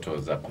changamoto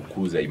za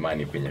kukuza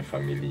imani kwenye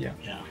familia.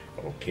 Yeah.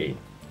 Okay.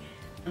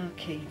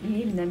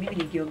 Na mimi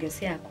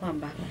nikiongezea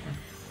kwamba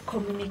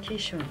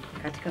communication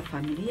katika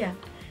familia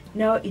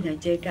nao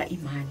inajenga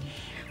imani.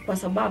 Kwa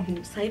sababu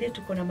sasa ile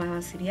tuko na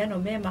mawasiliano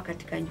mema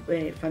katika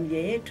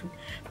familia yetu,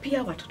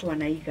 pia watoto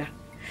wanaiga.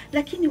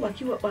 Lakini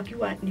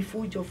wakiwa ni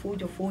fujo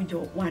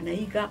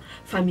wanaiga,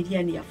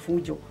 familia ni ya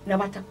fujo, na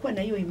watakuwa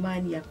na hiyo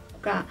imani ya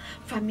kukaa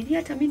familia.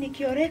 Hata mimi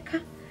nikioleka,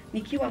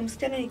 nikiwa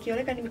msichana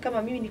nikioleka, ni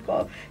kama mimi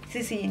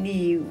sisi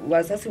ni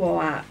wazazi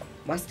wa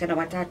wasichana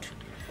watatu,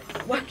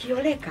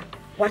 wakioleka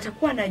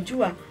watakuwa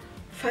najua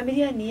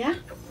familia ni ya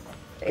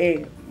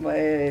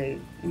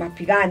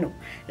mapigano.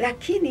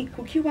 Lakini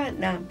kukiwa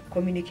na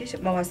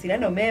communication,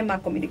 mawasiliano mema,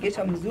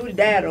 communication mzuri,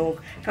 dialogue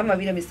kama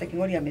vile Mr.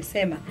 King'ori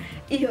amesema,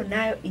 hiyo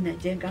nayo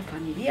inajenga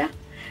familia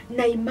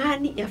na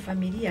imani ya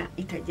familia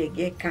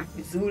itajengeka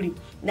vizuri,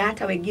 na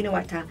hata wengine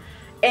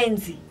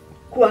wataenzi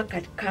kuwa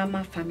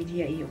kama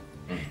familia hiyo.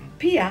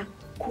 Pia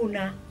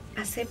kuna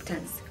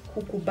acceptance,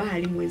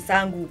 kukubali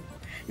mwenzangu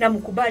na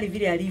mkubali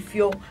vile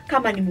alivyo.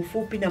 Kama ni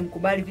mfupi na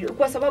mkubali vile,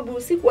 kwa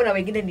sababu si kuona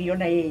wengine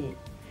niliona yeye.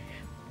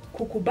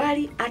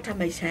 Kukubali hata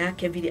maisha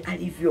yake vile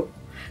alivyo.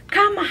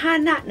 Kama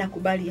hana,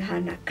 nakubali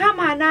hana.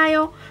 Kama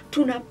anayo,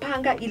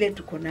 tunapanga ile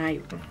tuko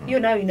nayo. Hiyo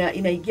nayo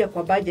inaingia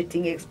kwa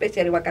budgeting,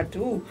 especially wakati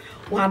huu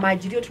wa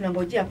majilio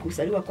tunangojea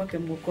kuzaliwa kwake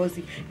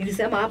Mwokozi.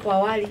 Nilisema hapo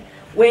awali,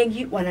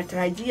 wengi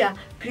wanatarajia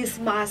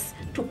Christmas,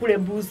 tukule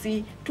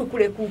mbuzi,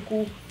 tukule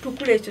kuku,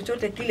 tukule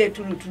chochote kile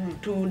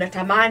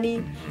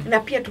tunatamani, na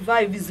pia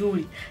tuvae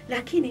vizuri.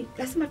 Lakini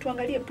lazima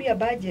tuangalie pia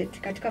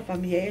budget katika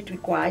familia yetu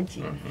iko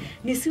aje.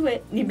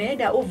 Nisiwe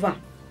nimeenda over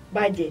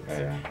budget.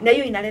 Na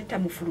hiyo inaleta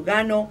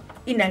mfurugano,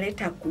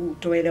 inaleta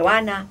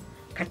kutoelewana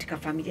katika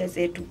familia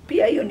zetu.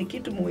 Pia hiyo ni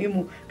kitu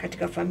muhimu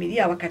katika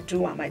familia wakati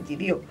wa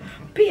majilio.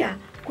 Pia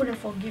kuna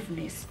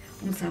forgiveness,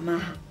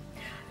 msamaha.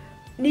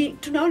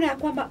 Tunaona ya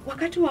kwamba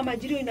wakati wa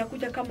majilio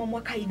inakuja kama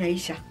mwaka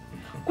inaisha.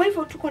 Kwa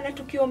hivyo tuko na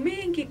tukio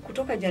mingi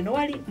kutoka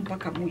Januari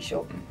mpaka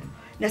mwisho.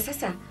 Na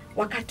sasa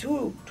wakati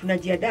huu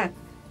tunajiandaa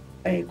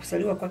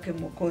kusaliwa kwake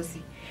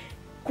Mwokozi.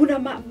 Kuna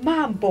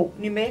mambo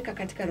nimeweka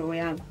katika roho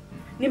yangu.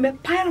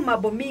 Nimepaya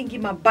mambo mingi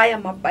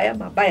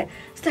mabaya.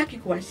 Sitaki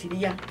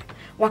kuashiria.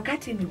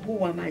 Wakati ni huu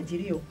wa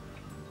majilio,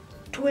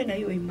 tuwe na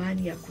hiyo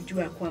imani ya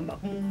kujua kwamba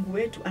Mungu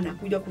wetu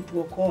anakuja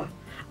kutuokoa.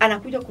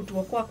 Anakuja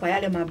kutuokoa kwa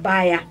yale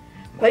mabaya.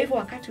 Kwa hivyo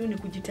wakati huu ni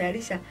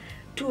kujitayarisha,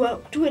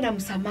 tuwe na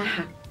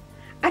msamaha.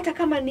 Hata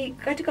kama ni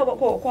katika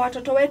kwa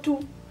watoto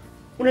wetu.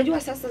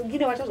 Unajua sasa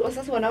wengine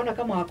wazazi wanaona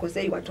kama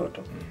wakosei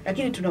watoto,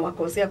 lakini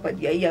tunawakosea kwa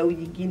njia hii au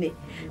nyingine.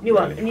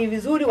 Ni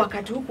vizuri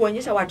wakati huu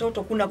kuonyesha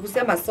watoto kuna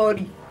kusema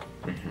sorry.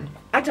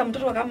 Hata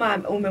mtoto kama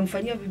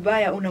umemfanyia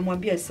vibaya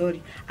unamwambia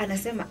sorry.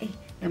 Anasema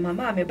na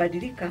mama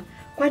amebadilika,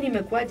 kwani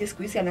imekuaje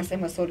siku hizi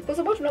anasema sorry? Kwa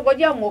sababu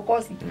tunangojea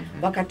Mwokozi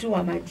wakati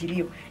wa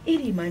majilio,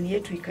 ili imani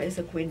yetu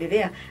ikaweze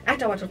kuendelea.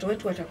 Hata watoto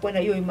wetu watakuwa na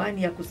hiyo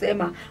imani ya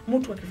kusema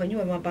mtu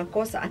akifanywa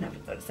makosa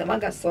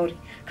anasemanga sorry.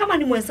 Kama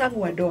ni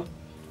mwenzangu wa ndoa,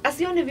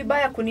 asione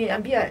vibaya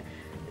kuniambia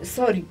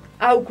sorry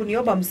au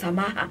kuniomba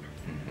msamaha,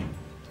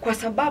 kwa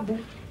sababu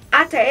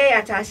hata yeye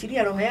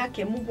ataashiria roho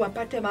yake Mungu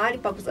apate mahali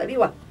pa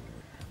kuzaliwa.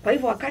 Kwa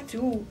hivyo wakati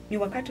huu ni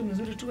wakati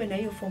mzuri tuwe na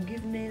hiyo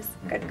forgiveness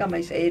katika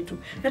maisha yetu.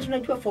 Na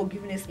tunajua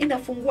forgiveness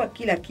inafungua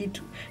kila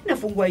kitu.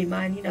 Inafungua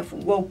imani,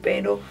 inafungua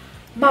upendo,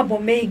 mambo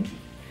mengi.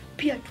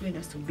 Pia tuwe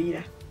na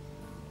subira.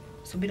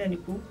 Subira ni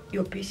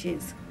your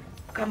patience.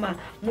 Kama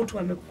mtu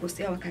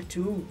amekukosea wakati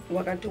huu,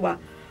 wakati wa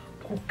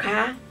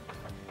kukaa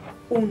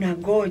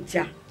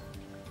unangoja.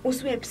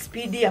 Usiwe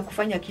speedy ya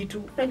kufanya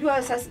kitu.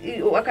 Unajua sasa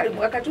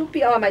wakati huu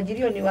pia wa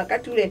majilio ni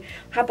wakati ule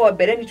hapa wa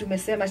bereni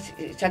tumesema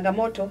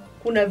changamoto,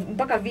 kuna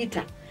mpaka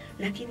vita.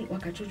 Lakini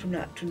wakati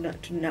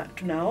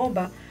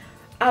tunaomba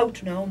au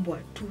tunaombwa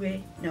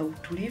tuwe na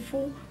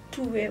utulivu,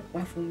 tuwe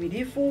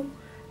wavumilivu,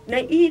 na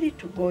ili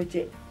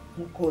tugoje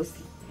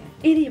Mwokozi,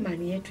 ili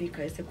imani yetu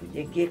ikaweze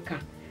kujengeka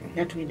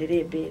na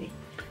tuendelee mbele.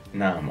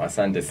 Naam,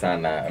 asante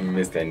sana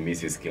Mr. and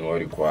Mrs.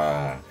 King'ori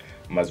kwa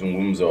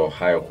mazungumzo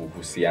hayo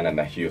kuhusiana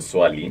na hiyo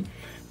swali.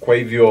 Kwa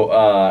hivyo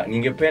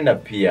ningependa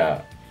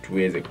pia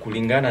tuweze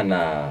kulingana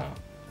na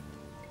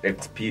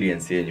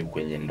experience yenu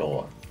kwenye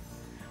ndoa,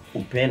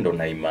 upendo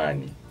na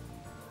imani.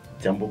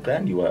 Jambo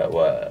gani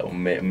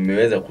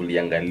mmeweza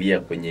kuliangalia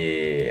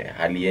kwenye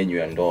hali yenu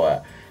ya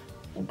ndoa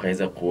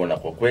ukaweza kuona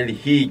kwa kweli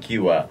hii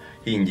ikiwa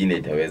hii nyingine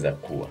itaweza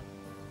kuwa?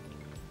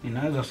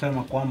 Ninaweza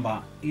sema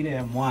kwamba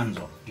ile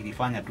mwanzo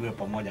ilifanya tuwe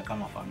pamoja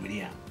kama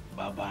familia,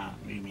 baba,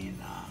 mimi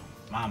na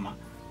mama,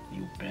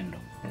 ni upendo.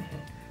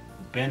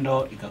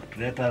 Upendo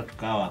ikatuleta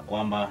tukawa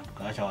kwamba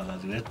tukaacha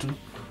wazazi wetu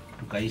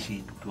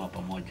tukaishi tukiwa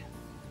pamoja.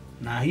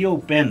 Na hiyo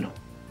upendo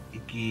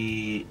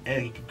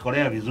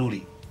ikikolea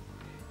vizuri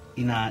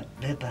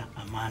inaleta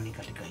amani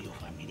katika hiyo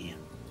familia.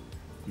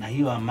 Na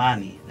hiyo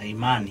amani na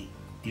imani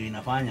ndio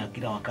inafanya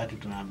kila wakati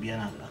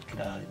tunaambiana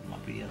kila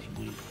Jumapili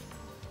asubuhi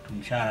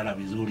tumshalala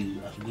vizuri,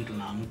 asubuhi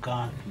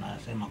tunaamka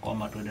tunasema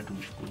kwamba tuende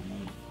tumshukuru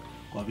Mungu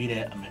kwa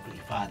vile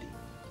ametuhifadhi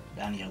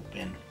ndani ya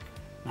upendo.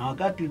 Na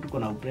wakati tuko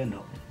na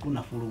upendo,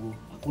 kuna furugu,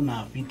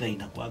 hakuna vita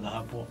inakuaga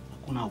hapo,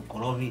 hakuna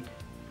ukorofi,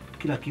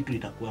 kila kitu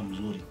itakuwa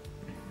mzuri.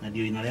 Na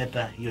ndio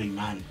inaleta hiyo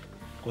imani.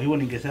 Kwa hivyo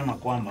ningesema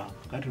kwamba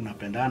wakati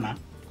tunapendana,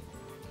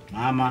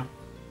 mama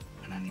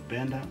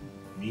ananipenda,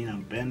 mimi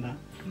nampenda,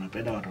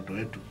 tunapenda watoto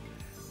wetu,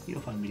 hiyo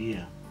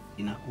familia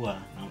inakuwa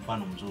na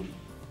mfano mzuri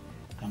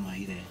kama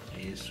ile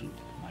ya Yesu,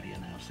 Maria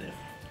na Yosefu.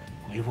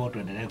 Kwa hivyo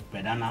tuendelee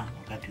kupendana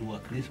wakati huu wa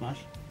Christmas,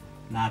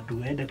 na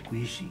tuende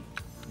kuishi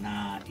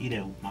na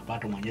ile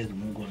mapato Mwenyezi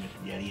Mungu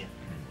ametujalia.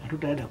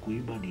 Hatutaenda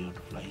kuiba ndio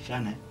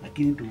tufurahishane,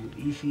 lakini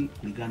tuishi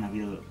kulingana na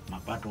vile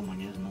mapato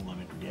Mwenyezi Mungu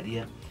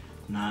ametujalia,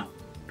 na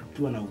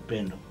tukiwa na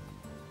upendo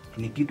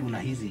ni kitu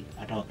unahisi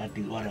hata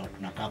wakati wale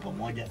tunakaa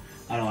pamoja,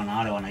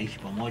 wale wanaishi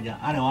pamoja,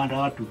 wale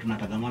watu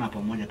tunatagamana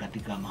pamoja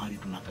katika mahali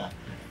tunakaa.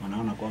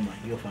 Wanaona kwamba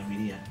hiyo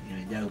familia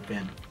imejaa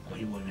upendo, kwa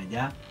hivyo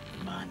imejaa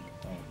imani.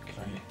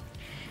 Okay.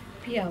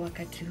 Pia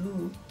wakati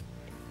huu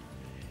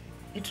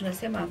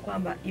tunasema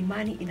kwamba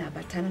imani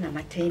inaambatana na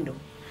matendo.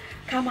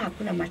 Kama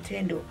hakuna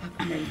matendo,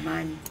 hakuna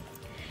imani.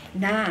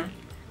 Na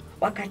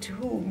wakati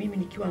huu mimi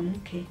nikiwa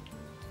mke,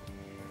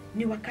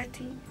 ni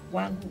wakati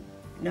wangu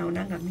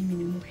naonanga mimi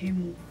ni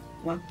muhimu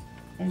wa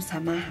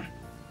msamaha.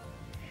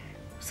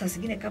 Saa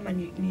zingine kama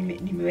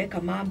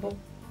nimeweka mambo,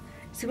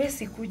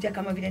 siwezi kuja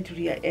kama vile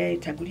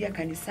tulitangulia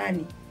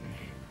kanisani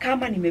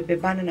kama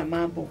nimebebana na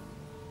mambo.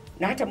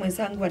 Na hata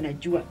mwenzangu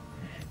anajua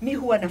mimi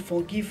huwa na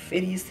forgive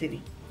very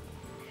easily.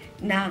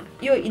 Na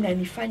hiyo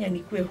inanifanya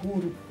nikuwe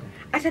huru.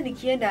 Hata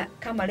nikienda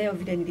kama leo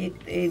vile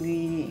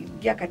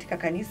niliingia katika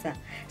kanisa,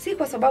 si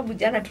kwa sababu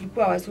jana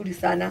tulikuwa wazuri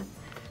sana.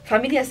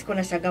 Familia siko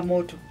na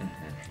changamoto.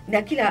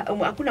 Na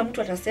hakuna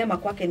mtu atasema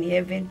kwake ni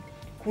heaven.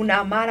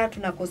 Kuna mara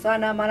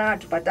tunakosana, mara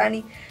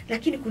hatupatani,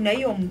 lakini kuna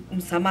hiyo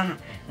msamaha.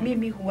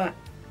 Mimi huwa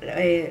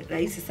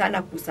rahisi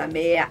sana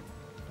kusamea.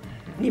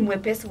 Ni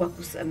mwepesi wa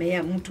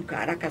kusamea mtu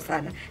haraka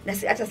sana. Na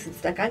hata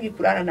sitakangi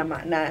kulala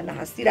na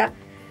hasira.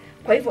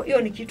 Kwa hivyo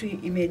hiyo ni kitu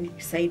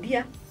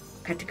imenisaidia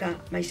katika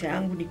maisha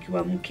yangu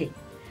nikiwa mke.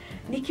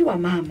 Nikiwa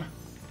mama,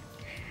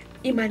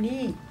 imani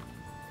hii,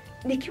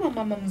 nikiwa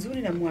mama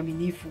mzuri na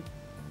mwaminifu,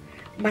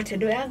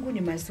 matendo yangu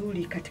ni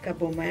mazuri katika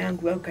boma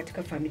yangu au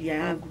katika familia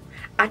yangu,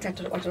 hata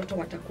watoto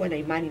watakuwa na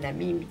imani na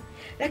mimi.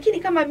 Lakini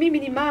kama mimi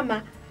ni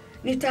mama,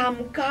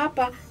 nitaamka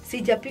hapa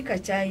sijapika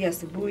chai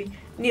asubuhi,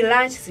 ni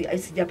lunch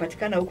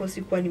sijapatikana huko,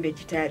 sikuwa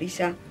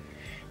nimejitayarisha,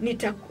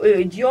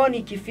 jioni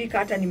ikifika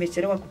hata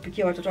nimechelewa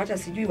kupikia watoto, hata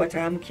sijui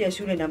wataamkia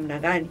shule namna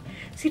gani,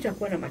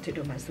 sitakuwa na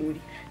matendo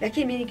mazuri.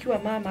 Lakini mimi nikiwa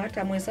mama,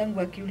 hata mwenzangu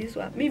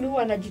akiulizwa, mimi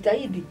huwa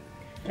najitahidi.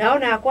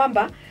 Naona ya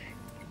kwamba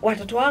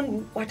watoto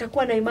wangu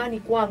watakuwa na imani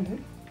kwangu,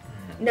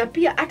 na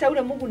pia hata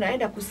ule Mungu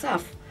naenda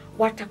kusafu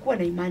watakuwa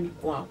na imani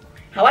kwao.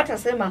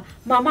 Hawatasema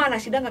mama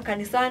anashidanga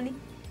kanisani,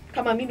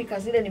 kama mimi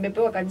kazi ile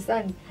nimepewa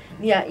kanisani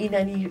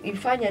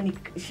inanifanya ni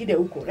shida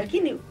huko.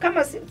 Lakini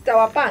kama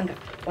sitawapanga,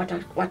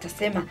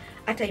 watasema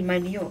hata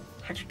imani hiyo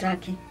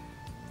hatutaki,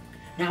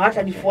 na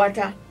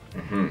hawatanifuata.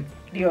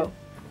 Ndio.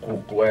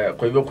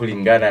 Kwa hivyo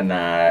kulingana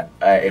na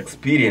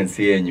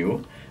experience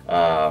yenu,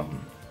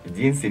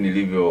 jinsi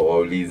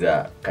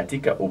nilivyowauliza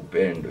katika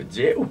upendo,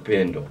 je,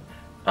 upendo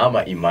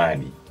ama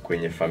imani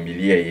kwenye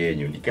familia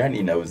yenu ni gani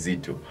ina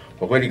uzito?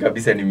 Kwa kweli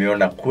kabisa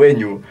nimeona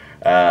kwenyu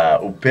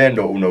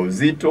upendo una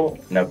uzito,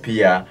 na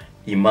pia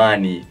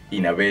imani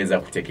inaweza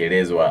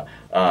kutekelezwa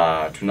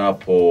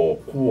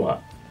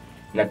tunapokuwa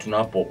na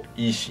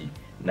tunapoishi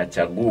na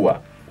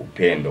chagua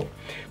upendo.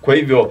 Kwa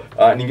hivyo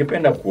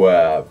ningependa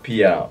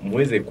pia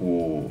muweze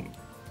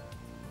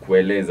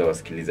kueleza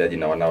wasikilizaji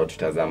na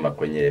wanaotutazama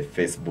kwenye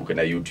Facebook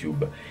na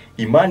YouTube,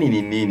 imani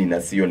ni nini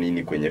na sio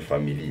nini kwenye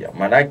familia.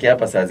 Maanake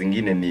hapa saa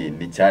zingine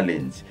ni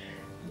challenge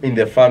in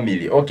the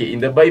family. Okay, in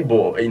the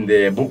Bible, in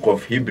the book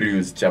of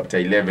Hebrews chapter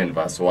 11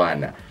 verse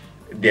 1,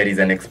 there is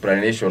an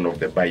explanation of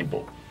the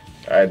Bible.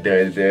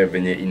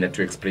 Venye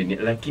inatu explain,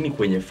 lakini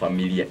kwenye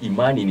familia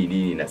imani ni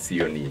nini na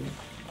sio nini?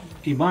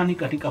 Imani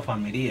katika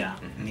familia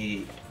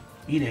ni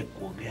ile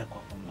kuongea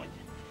kwa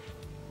pamoja.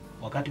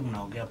 Wakati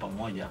mnaongea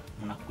pamoja,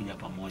 mnakuja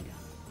pamoja.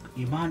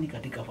 Imani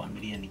katika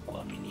familia ni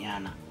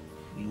kuaminiana.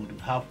 You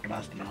have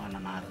trust in one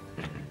another.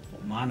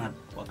 Maana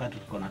wakati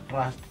tuko na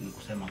trust ni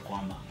kusema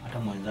kwamba hata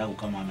mwenzangu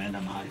kama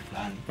ameenda mahali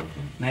fulani,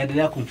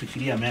 naendelea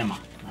kumfikiria mema,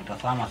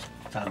 natazama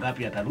saa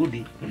ngapi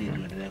atarudi ili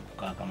tuendelee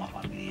kukaa kama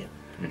familia.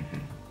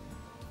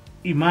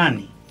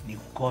 Imani ni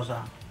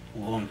kukosa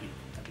ugomvi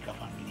katika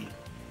familia.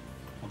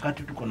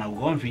 Wakati tuko na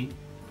ugomvi,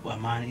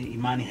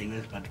 imani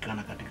haiwezi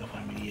patikana katika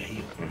familia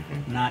hiyo.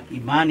 Na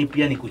imani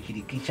pia ni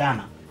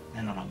kushirikishana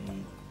neno la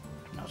Mungu.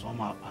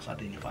 Tunasoma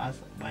asante ni fast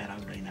ambayo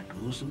labda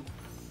inatuhusu,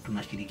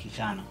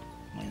 tunashirikishana.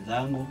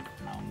 Mwenzangu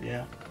naongea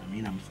na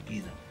mimi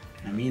namsikiza,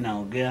 na mimi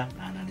naongea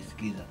na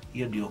ananisikiza.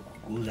 Hiyo ndio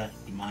kukuza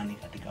imani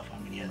katika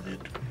familia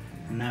zetu.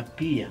 Na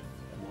pia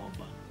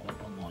kuomba kwa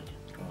pamoja.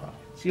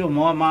 Sio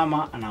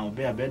mama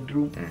anaombea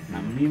bedroom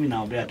na mimi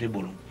naombea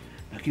table room,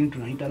 lakini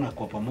tunaitana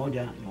kwa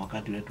pamoja. Ni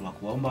wakati wetu wa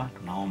kuomba,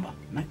 tunaomba,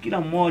 na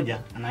kila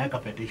mmoja anaweka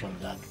petition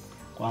zake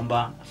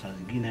kwamba saa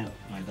zingine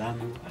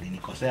mwenzangu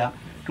alinikosea,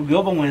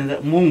 tukiomba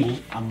Mungu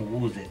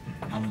amguze,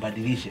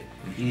 ambadilishe,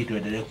 ili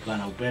tuendelee kukaa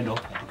na upendo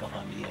katika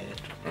familia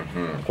yetu.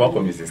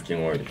 Kwako Mrs.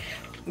 King'ori.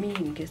 Mimi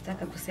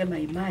ningetaka kusema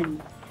imani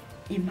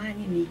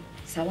ni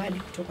zawadi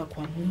kutoka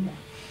kwa Mungu,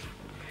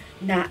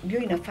 na ndio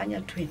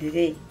inafanya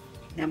tuendelee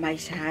na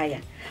maisha haya,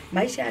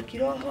 maisha ya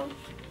kiroho,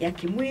 ya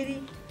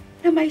kimwili,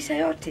 na maisha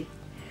yote,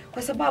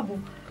 kwa sababu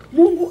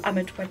Mungu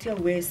ametupatia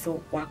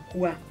uwezo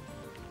wa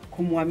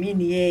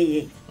kumwamini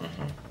yeye.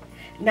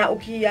 Na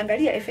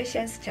ukiangalia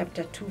Ephesians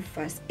chapter 2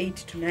 verse 8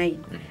 to 9,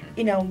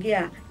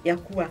 inaongea ya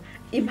kuwa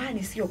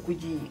imani sio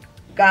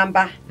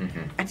gamba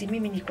ati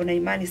mimi niko na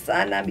imani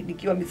sana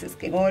nikiwa Mrs.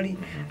 King'ori.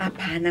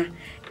 Hapana,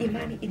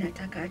 imani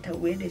inataka hata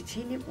uende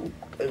chini,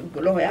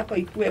 roho yako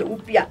ikue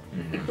upya,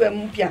 ikue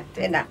mpya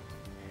tena,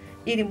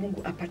 ili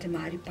Mungu apate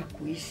mahali pa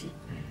kuishi.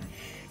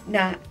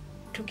 Na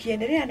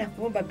tukiendelea na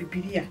kuomba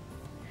Biblia,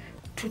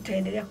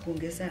 tutaendelea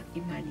kuongeza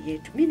imani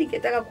yetu. Mimi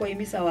ningetaka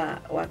kuwahimiza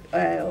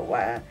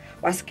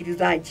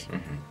wasikilizaji.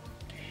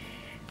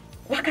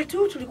 Wakati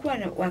huu tulikuwa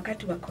na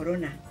wakati wa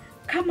corona.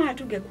 Kama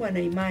hatungekuwa na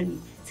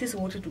imani, sisi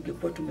wote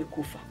tungekuwa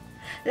tumekufa.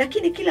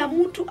 Lakini kila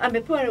mtu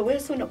amepewa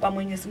uwezo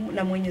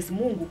na Mwenyezi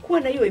Mungu kuwa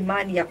na hiyo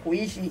imani ya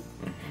kuishi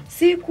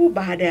siku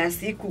baada ya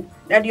siku.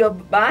 Na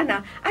ndio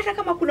maana hata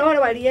kama kuna wale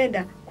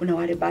walienda, kuna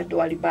wale bado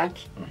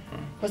walibaki.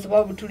 Kwa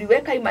sababu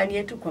tuliweka imani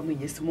yetu kwa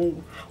Mwenyezi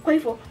Mungu. Kwa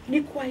hivyo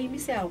ni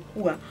kuwahimiza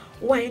kuwa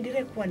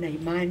waendelee kuwa na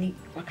imani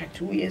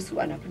wakati huu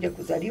Yesu anakuja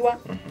kuzaliwa.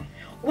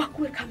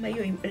 Wakuwe kama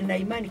hiyo na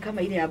imani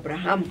kama ile ya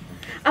Abrahamu.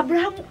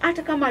 Abrahamu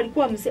hata kama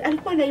alikuwa mzee,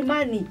 alikuwa na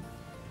imani.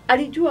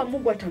 Alijua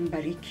Mungu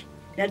atambariki.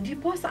 Na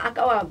ndiposa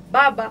akawa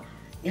baba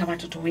ya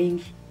watoto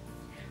wengi.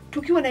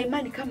 Tukiwa na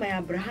imani kama ya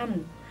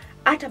Abrahamu,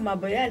 hata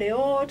mambo yale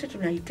yote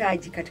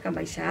tunahitaji katika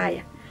maisha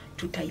haya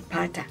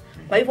tutaipata.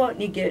 Kwa hivyo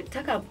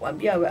ningetaka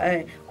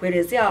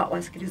kuelezea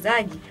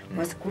wasikilizaji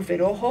wasikufe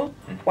roho,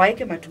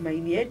 waeke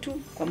matumaini yetu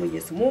kwa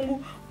Mwenyezi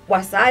Mungu,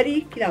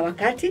 wasali kila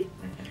wakati,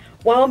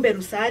 waombe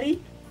rusali.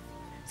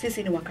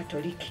 Sisi ni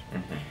Wakatoliki.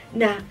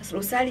 Na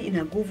rusali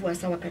ina nguvu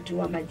hasa wakati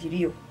wa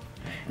majilio.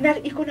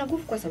 Na iko na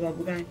nguvu kwa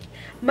sababu gani?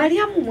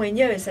 Mariamu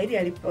mwenyewe saidi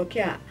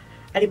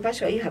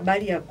alipashwa hii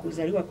habari ya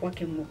kuzaliwa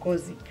kwake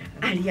Mwokozi.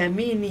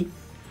 Aliamini.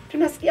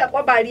 Tunasikia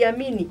kwamba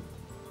aliamini.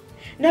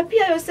 Na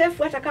pia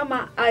Yosefu hata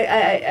kama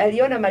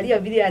aliona Maria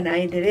vile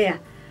anaendelea,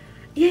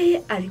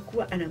 yeye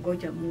alikuwa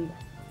anangoja Mungu.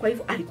 Kwa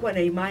hivyo alikuwa na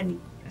imani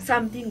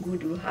something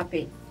good will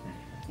happen.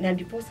 Na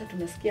ndiposa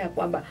tunasikia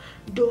kwamba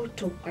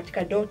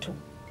katika doto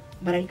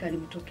malaika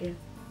alimtokea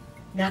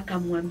na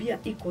akamwambia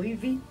iko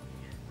hivi,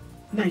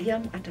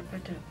 Mariamu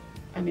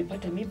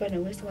amepata mimba na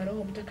uwezo wa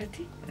Roho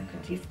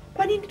Mtakatifu.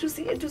 Kwa nini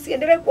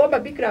tusiendelee kuomba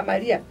Bikira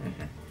Maria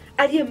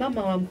aliye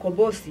mama wa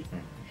mkombozi?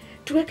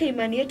 Tuweke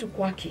imani yetu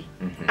kwake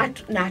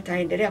na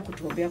ataendelea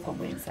kutuombea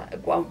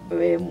kwa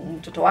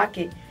mtoto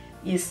wake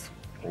Yesu.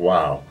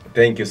 Wow,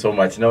 thank you so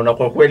much. Na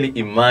kwa kweli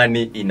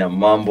imani ina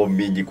mambo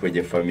mingi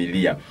kwenye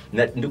familia.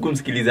 Na ndugu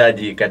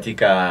msikilizaji,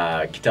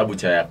 katika kitabu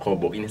cha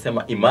Yakobo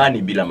inasema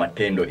imani bila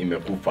matendo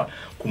imekufa.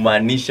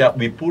 Kumaanisha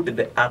we put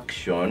the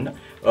action,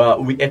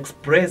 we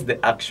express the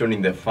action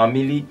in the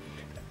family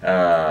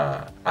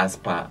as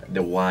per the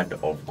word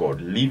of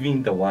God.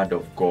 Living the word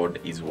of God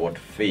is what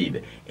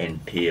faith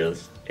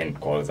entails and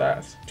calls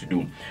us to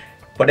do.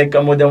 Kwa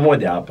dakika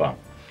moja hapa,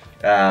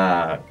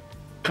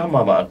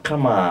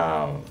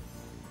 kama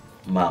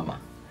mama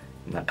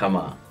na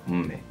kama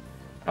mme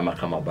ama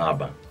kama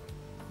baba,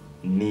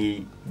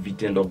 ni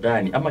vitendo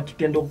gani ama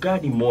kitendo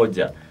gani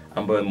moja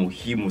ambayo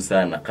muhimu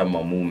sana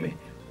kama mume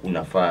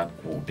unafaa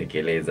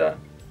kutekeleza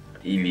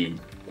ili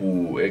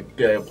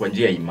kwa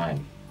njia ya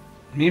imani?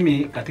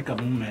 Mimi katika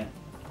mume,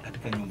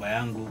 katika nyumba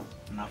yangu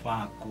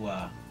nafaa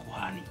kuwa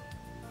kuhani.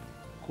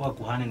 Kuwa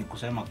kuhani ni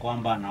kusema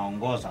kwamba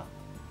naongoza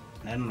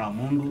neno la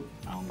Mungu,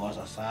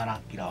 naongoza sala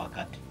kila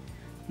wakati.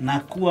 Na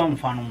kuwa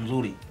mfano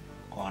mzuri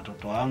kwa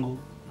watoto wangu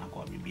na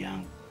kwa bibi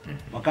yangu.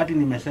 Wakati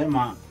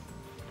nimesema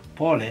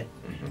pole,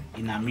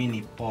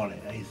 inaamini pole.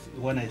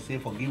 When I say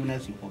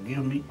forgiveness, you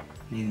forgive me,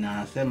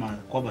 ninasema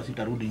kwamba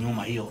sitarudi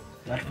nyuma hiyo.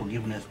 That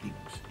forgiveness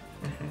speaks.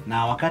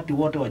 Na wakati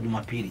wote wa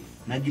Jumapili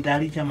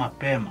najitayarisha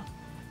mapema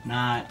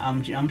na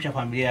amsha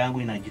familia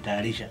yangu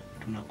inajitayarisha.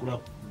 Tunakula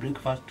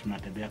breakfast,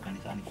 tunatembea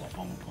kanisani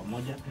kwa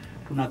pamoja.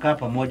 Tunakaa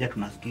pamoja,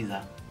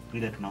 tunasikiza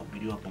vile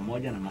tunahubiriwa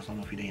pamoja na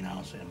masomo vile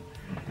inayosema.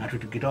 Na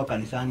tukitoka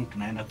kanisani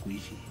tunaenda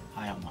kuishi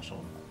haya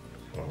masomo.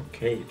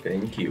 Okay,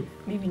 thank you.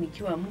 Mimi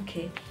nikiwa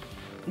mke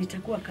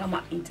nitakuwa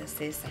kama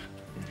intercessor.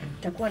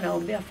 Nitakuwa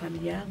naombea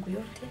familia yangu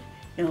yote,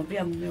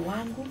 naombea mume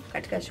wangu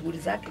katika shughuli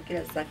zake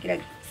kila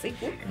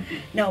siku,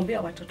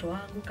 naombea watoto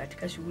wangu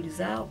katika shughuli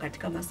zao,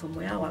 katika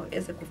masomo yao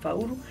waweze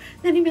kufaulu.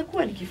 Na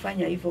nimekuwa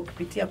nikifanya hivyo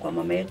kupitia kwa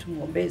mama yetu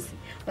mwombezi.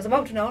 Kwa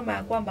sababu tunaomba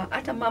ya kwamba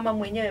hata mama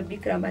mwenyewe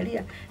Bikira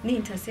Maria ni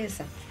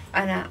intercessor.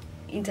 Ana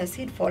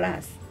intercede for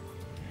us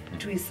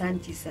to his son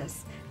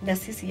Jesus. Na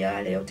sisi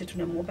yale yote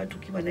tunamuomba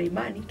tukiwa na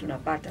imani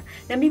tunapata.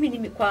 Na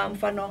mimi kwa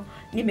mfano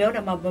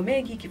nimeona mambo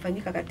mengi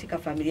ikifanyika katika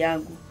familia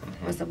yangu,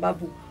 kwa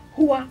sababu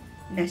huwa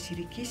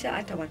nashirikisha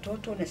hata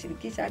watoto,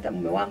 nashirikisha hata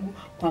mume wangu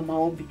kwa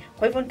maombi.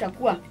 Kwa hivyo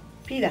nitakuwa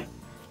pila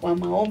wa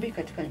maombi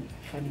katika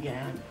familia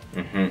yangu.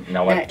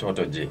 Na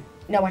watoto je?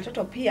 Na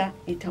watoto pia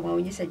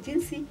nitawaonyesha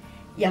jinsi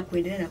ya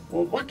kuendelea na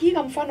kuomba.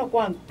 Wakiiga mfano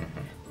kwangu,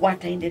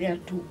 wataendelea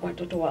tu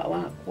watoto wa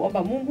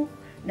kuomba Mungu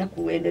na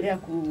kuendelea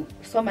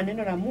kusoma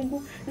neno la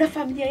Mungu, na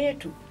familia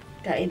yetu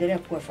itaendelea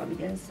kuwa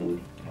familia nzuri.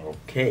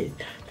 Okay.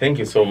 Thank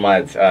you so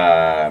much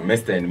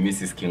Mr. and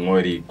Mrs.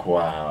 King'ori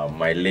kwa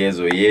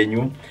maelezo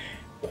yenyu.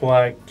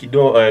 Kwa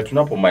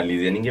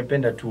tunapomalizia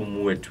ningependa tu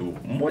muwe tu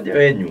mmoja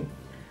wenyu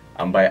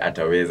ambaye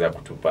ataweza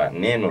kutupa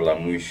neno la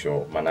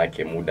mwisho,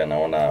 manake muda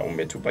naona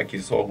umetupa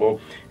kisogo,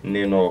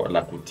 neno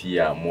la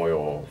kutia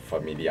moyo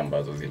familia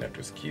ambazo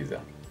zinatusikiza.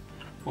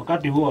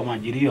 Wakati huu wa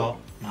majilio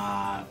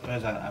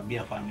naweza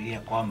ambia familia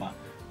kwamba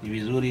ni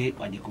vizuri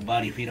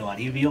wajikubali vile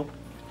walivyo,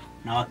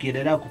 na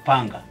wakiendelea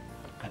kupanga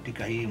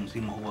katika hii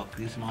msimu huu wa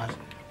Christmas,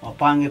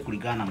 wapange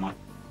kulingana na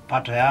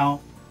mapato yao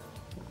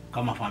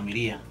kama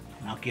familia,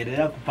 na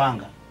wakiendelea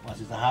kupanga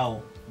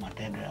wasisahau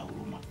matendo ya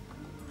huruma.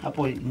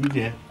 Hapo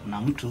nje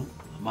kuna mtu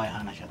ambaye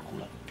hana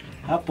chakula.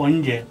 Hapo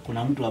nje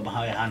kuna mtu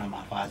ambaye hana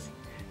mavazi.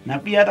 Na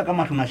pia hata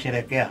kama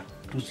tunasherehekea,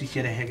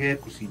 tusisherehekee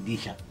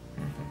kusidisha.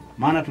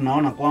 Maana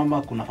tunaona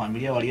kwamba kuna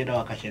familia walienda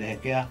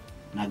wakasherehekea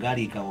na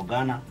gari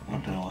ikagongana,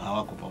 wote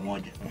hawako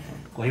pamoja.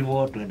 Kwa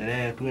hivyo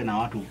tuendelee, tuwe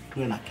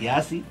na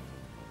kiasi,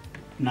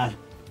 na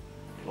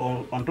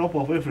on top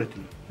of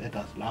everything, let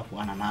us love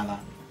one another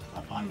as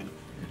a family.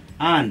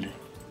 And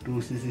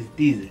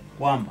tusisitize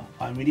kwamba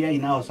familia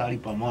inayosali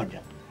pamoja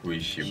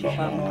kuishi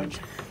pamoja.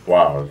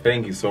 Wow,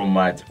 thank you so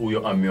much.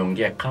 Huyo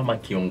ameongea kama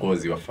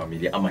kiongozi wa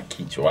familia ama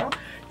kichwa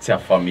cha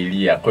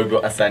familia. Kwa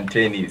hivyo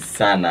asanteni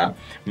sana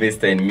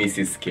Mr. and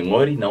Mrs.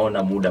 King'ori.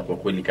 Naona muda kwa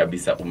kweli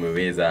kabisa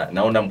umeweza.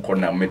 Naona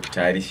mkona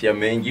umetutayarishia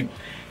mengi,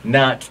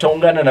 na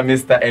tutaungana na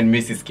Mr. and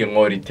Mrs.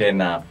 King'ori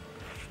tena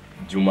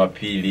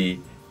Jumapili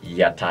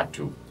ya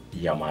 3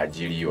 ya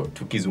Majilio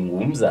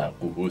tukizungumza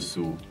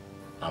kuhusu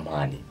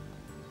amani.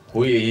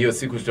 Hiyo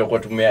siku tutakuwa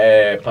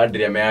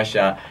padri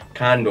ameasha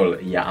candle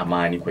ya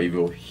amani. Kwa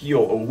hivyo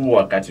huo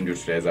wakati ndio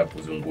tutaweza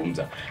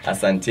kuzungumza.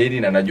 Asanteni,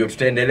 na najua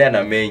tutaendelea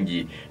na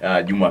mengi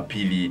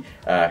Jumapili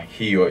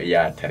hiyo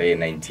ya tarehe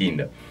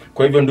 19.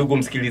 Kwa hivyo ndugu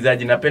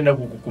msikilizaji, napenda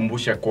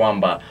kukukumbusha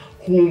kwamba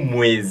huu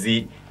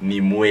mwezi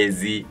ni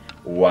mwezi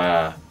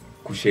wa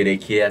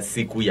kusherekea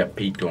siku ya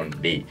Peyton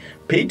Day.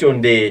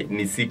 Peyton Day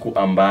ni siku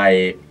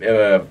ambaye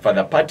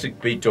Father Patrick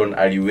Peyton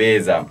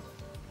aliweza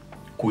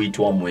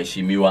kuitwa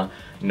mheshimiwa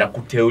na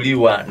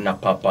kuteuliwa na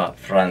Papa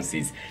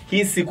Francis.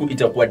 Hii siku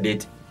itakuwa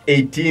date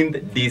 18th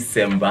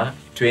December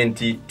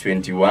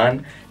 2021,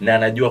 na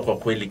najua kwa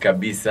kweli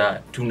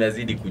kabisa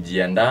tunazidi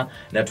kujiandaa,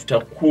 na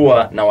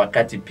tutakuwa na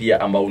wakati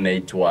pia ambao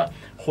unaitwa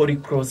Holy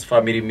Cross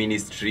Family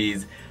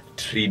Ministries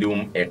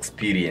Triduum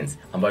Experience,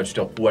 ambayo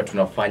tutakuwa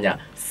tunafanya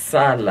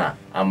sala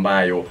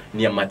ambayo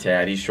ni ya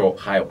matayarisho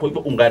hayo. Kwa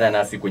hivyo ungana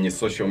nasi kwenye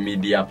social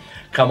media.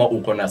 Kama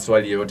uko na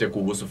swali yoyote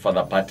kuhusu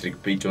Father Patrick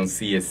Peyton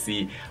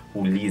CSC,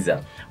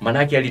 uliza.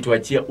 Manake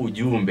alituachia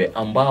ujumbe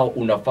ambao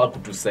unafaa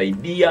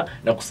kutusaidia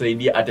na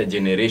kusaidia hata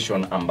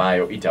generation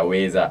ambayo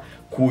itaweza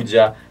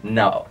kuja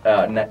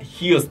na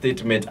hiyo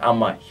statement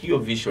ama hiyo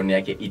vision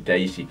yake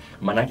itaishi.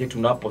 Manake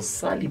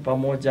tunaposali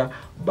pamoja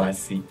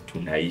basi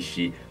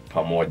tunaishi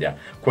pamoja.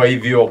 Kwa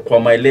hivyo kwa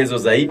maelezo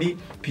zaidi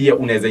pia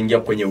unaweza ingia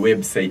kwenye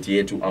website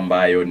yetu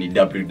ambayo ni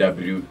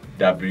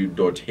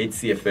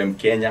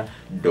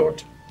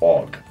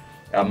www.hcfmkenya.org,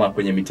 ama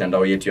kwenye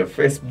mitandao yetu ya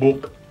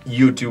Facebook,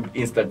 YouTube,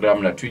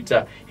 Instagram na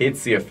Twitter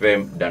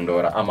HCFM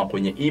Dandora, ama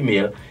kwenye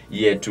email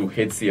yetu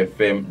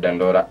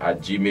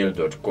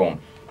hcfmdandora@gmail.com.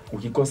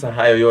 Ukikosa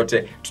hayo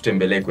yote,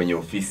 tutembelee kwenye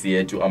ofisi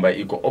yetu ambayo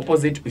iko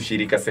opposite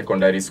Ushirika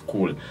Secondary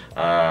School.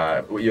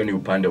 Hiyo ni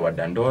upande wa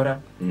Dandora,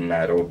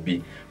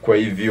 Nairobi. Kwa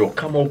hivyo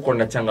kama uko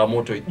na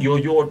changamoto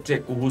yoyote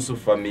kuhusu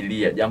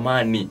familia,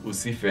 jamani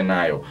usife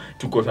nayo.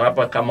 Tuko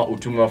hapa kama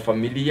utume wa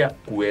familia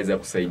kuweza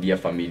kusaidia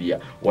familia.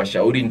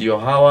 Washauri ndio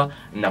hawa,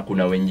 na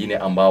kuna wengine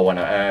ambao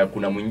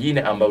kuna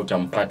mwingine ambao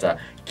utampata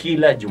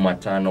kila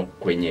Jumatano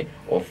kwenye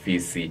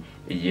ofisi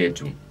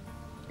yetu.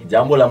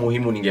 Jambo la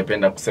muhimu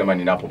ningependa kusema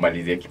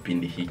ninapomalizia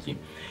kipindi hiki.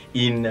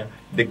 In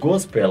the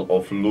Gospel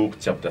of Luke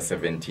chapter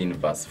 17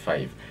 verse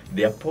 5,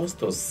 the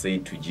apostles say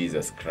to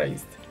Jesus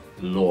Christ,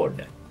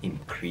 Lord,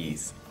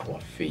 increase our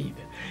faith.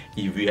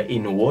 If we are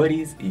in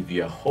worries, if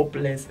you are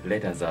hopeless,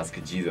 let us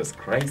ask Jesus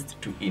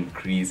Christ to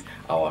increase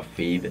our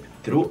faith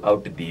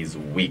throughout this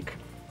week.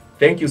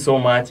 Thank you so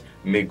much.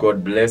 May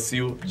God bless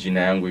you.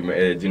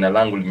 Jina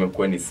langu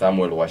limekuwa ni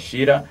Samuel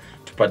Washira.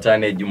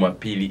 Tupatane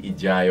Jumapili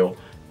ijayo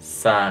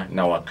saa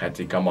na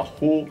wakati kama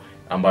huu,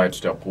 ambayo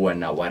tutakuwa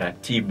na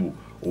waratibu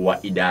wa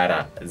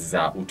idara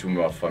za utume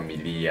wa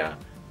familia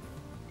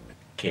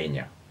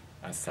Kenya.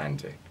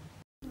 Asante.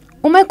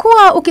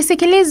 Umekuwa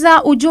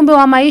ukisikiliza ujumbe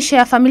wa maisha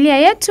ya familia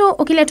yetu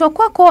ukiletwa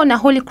kwako na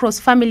Holy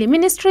Cross Family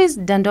Ministries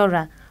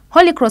Dandora.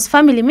 Holy Cross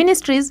Family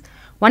Ministries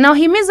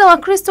wanaohimiza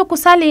Wakristo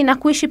kusali na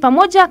kuishi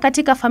pamoja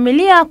katika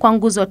familia kwa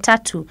nguzo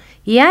 3,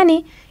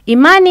 yani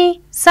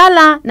imani,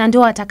 sala na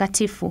ndoa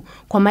takatifu.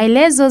 Kwa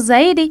maelezo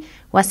zaidi,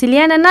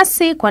 wasiliana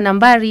nasi kwa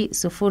nambari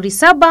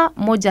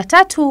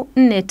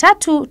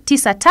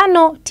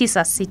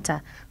 0713439596.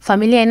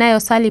 Familia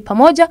inayosali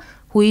pamoja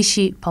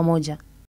huishi pamoja.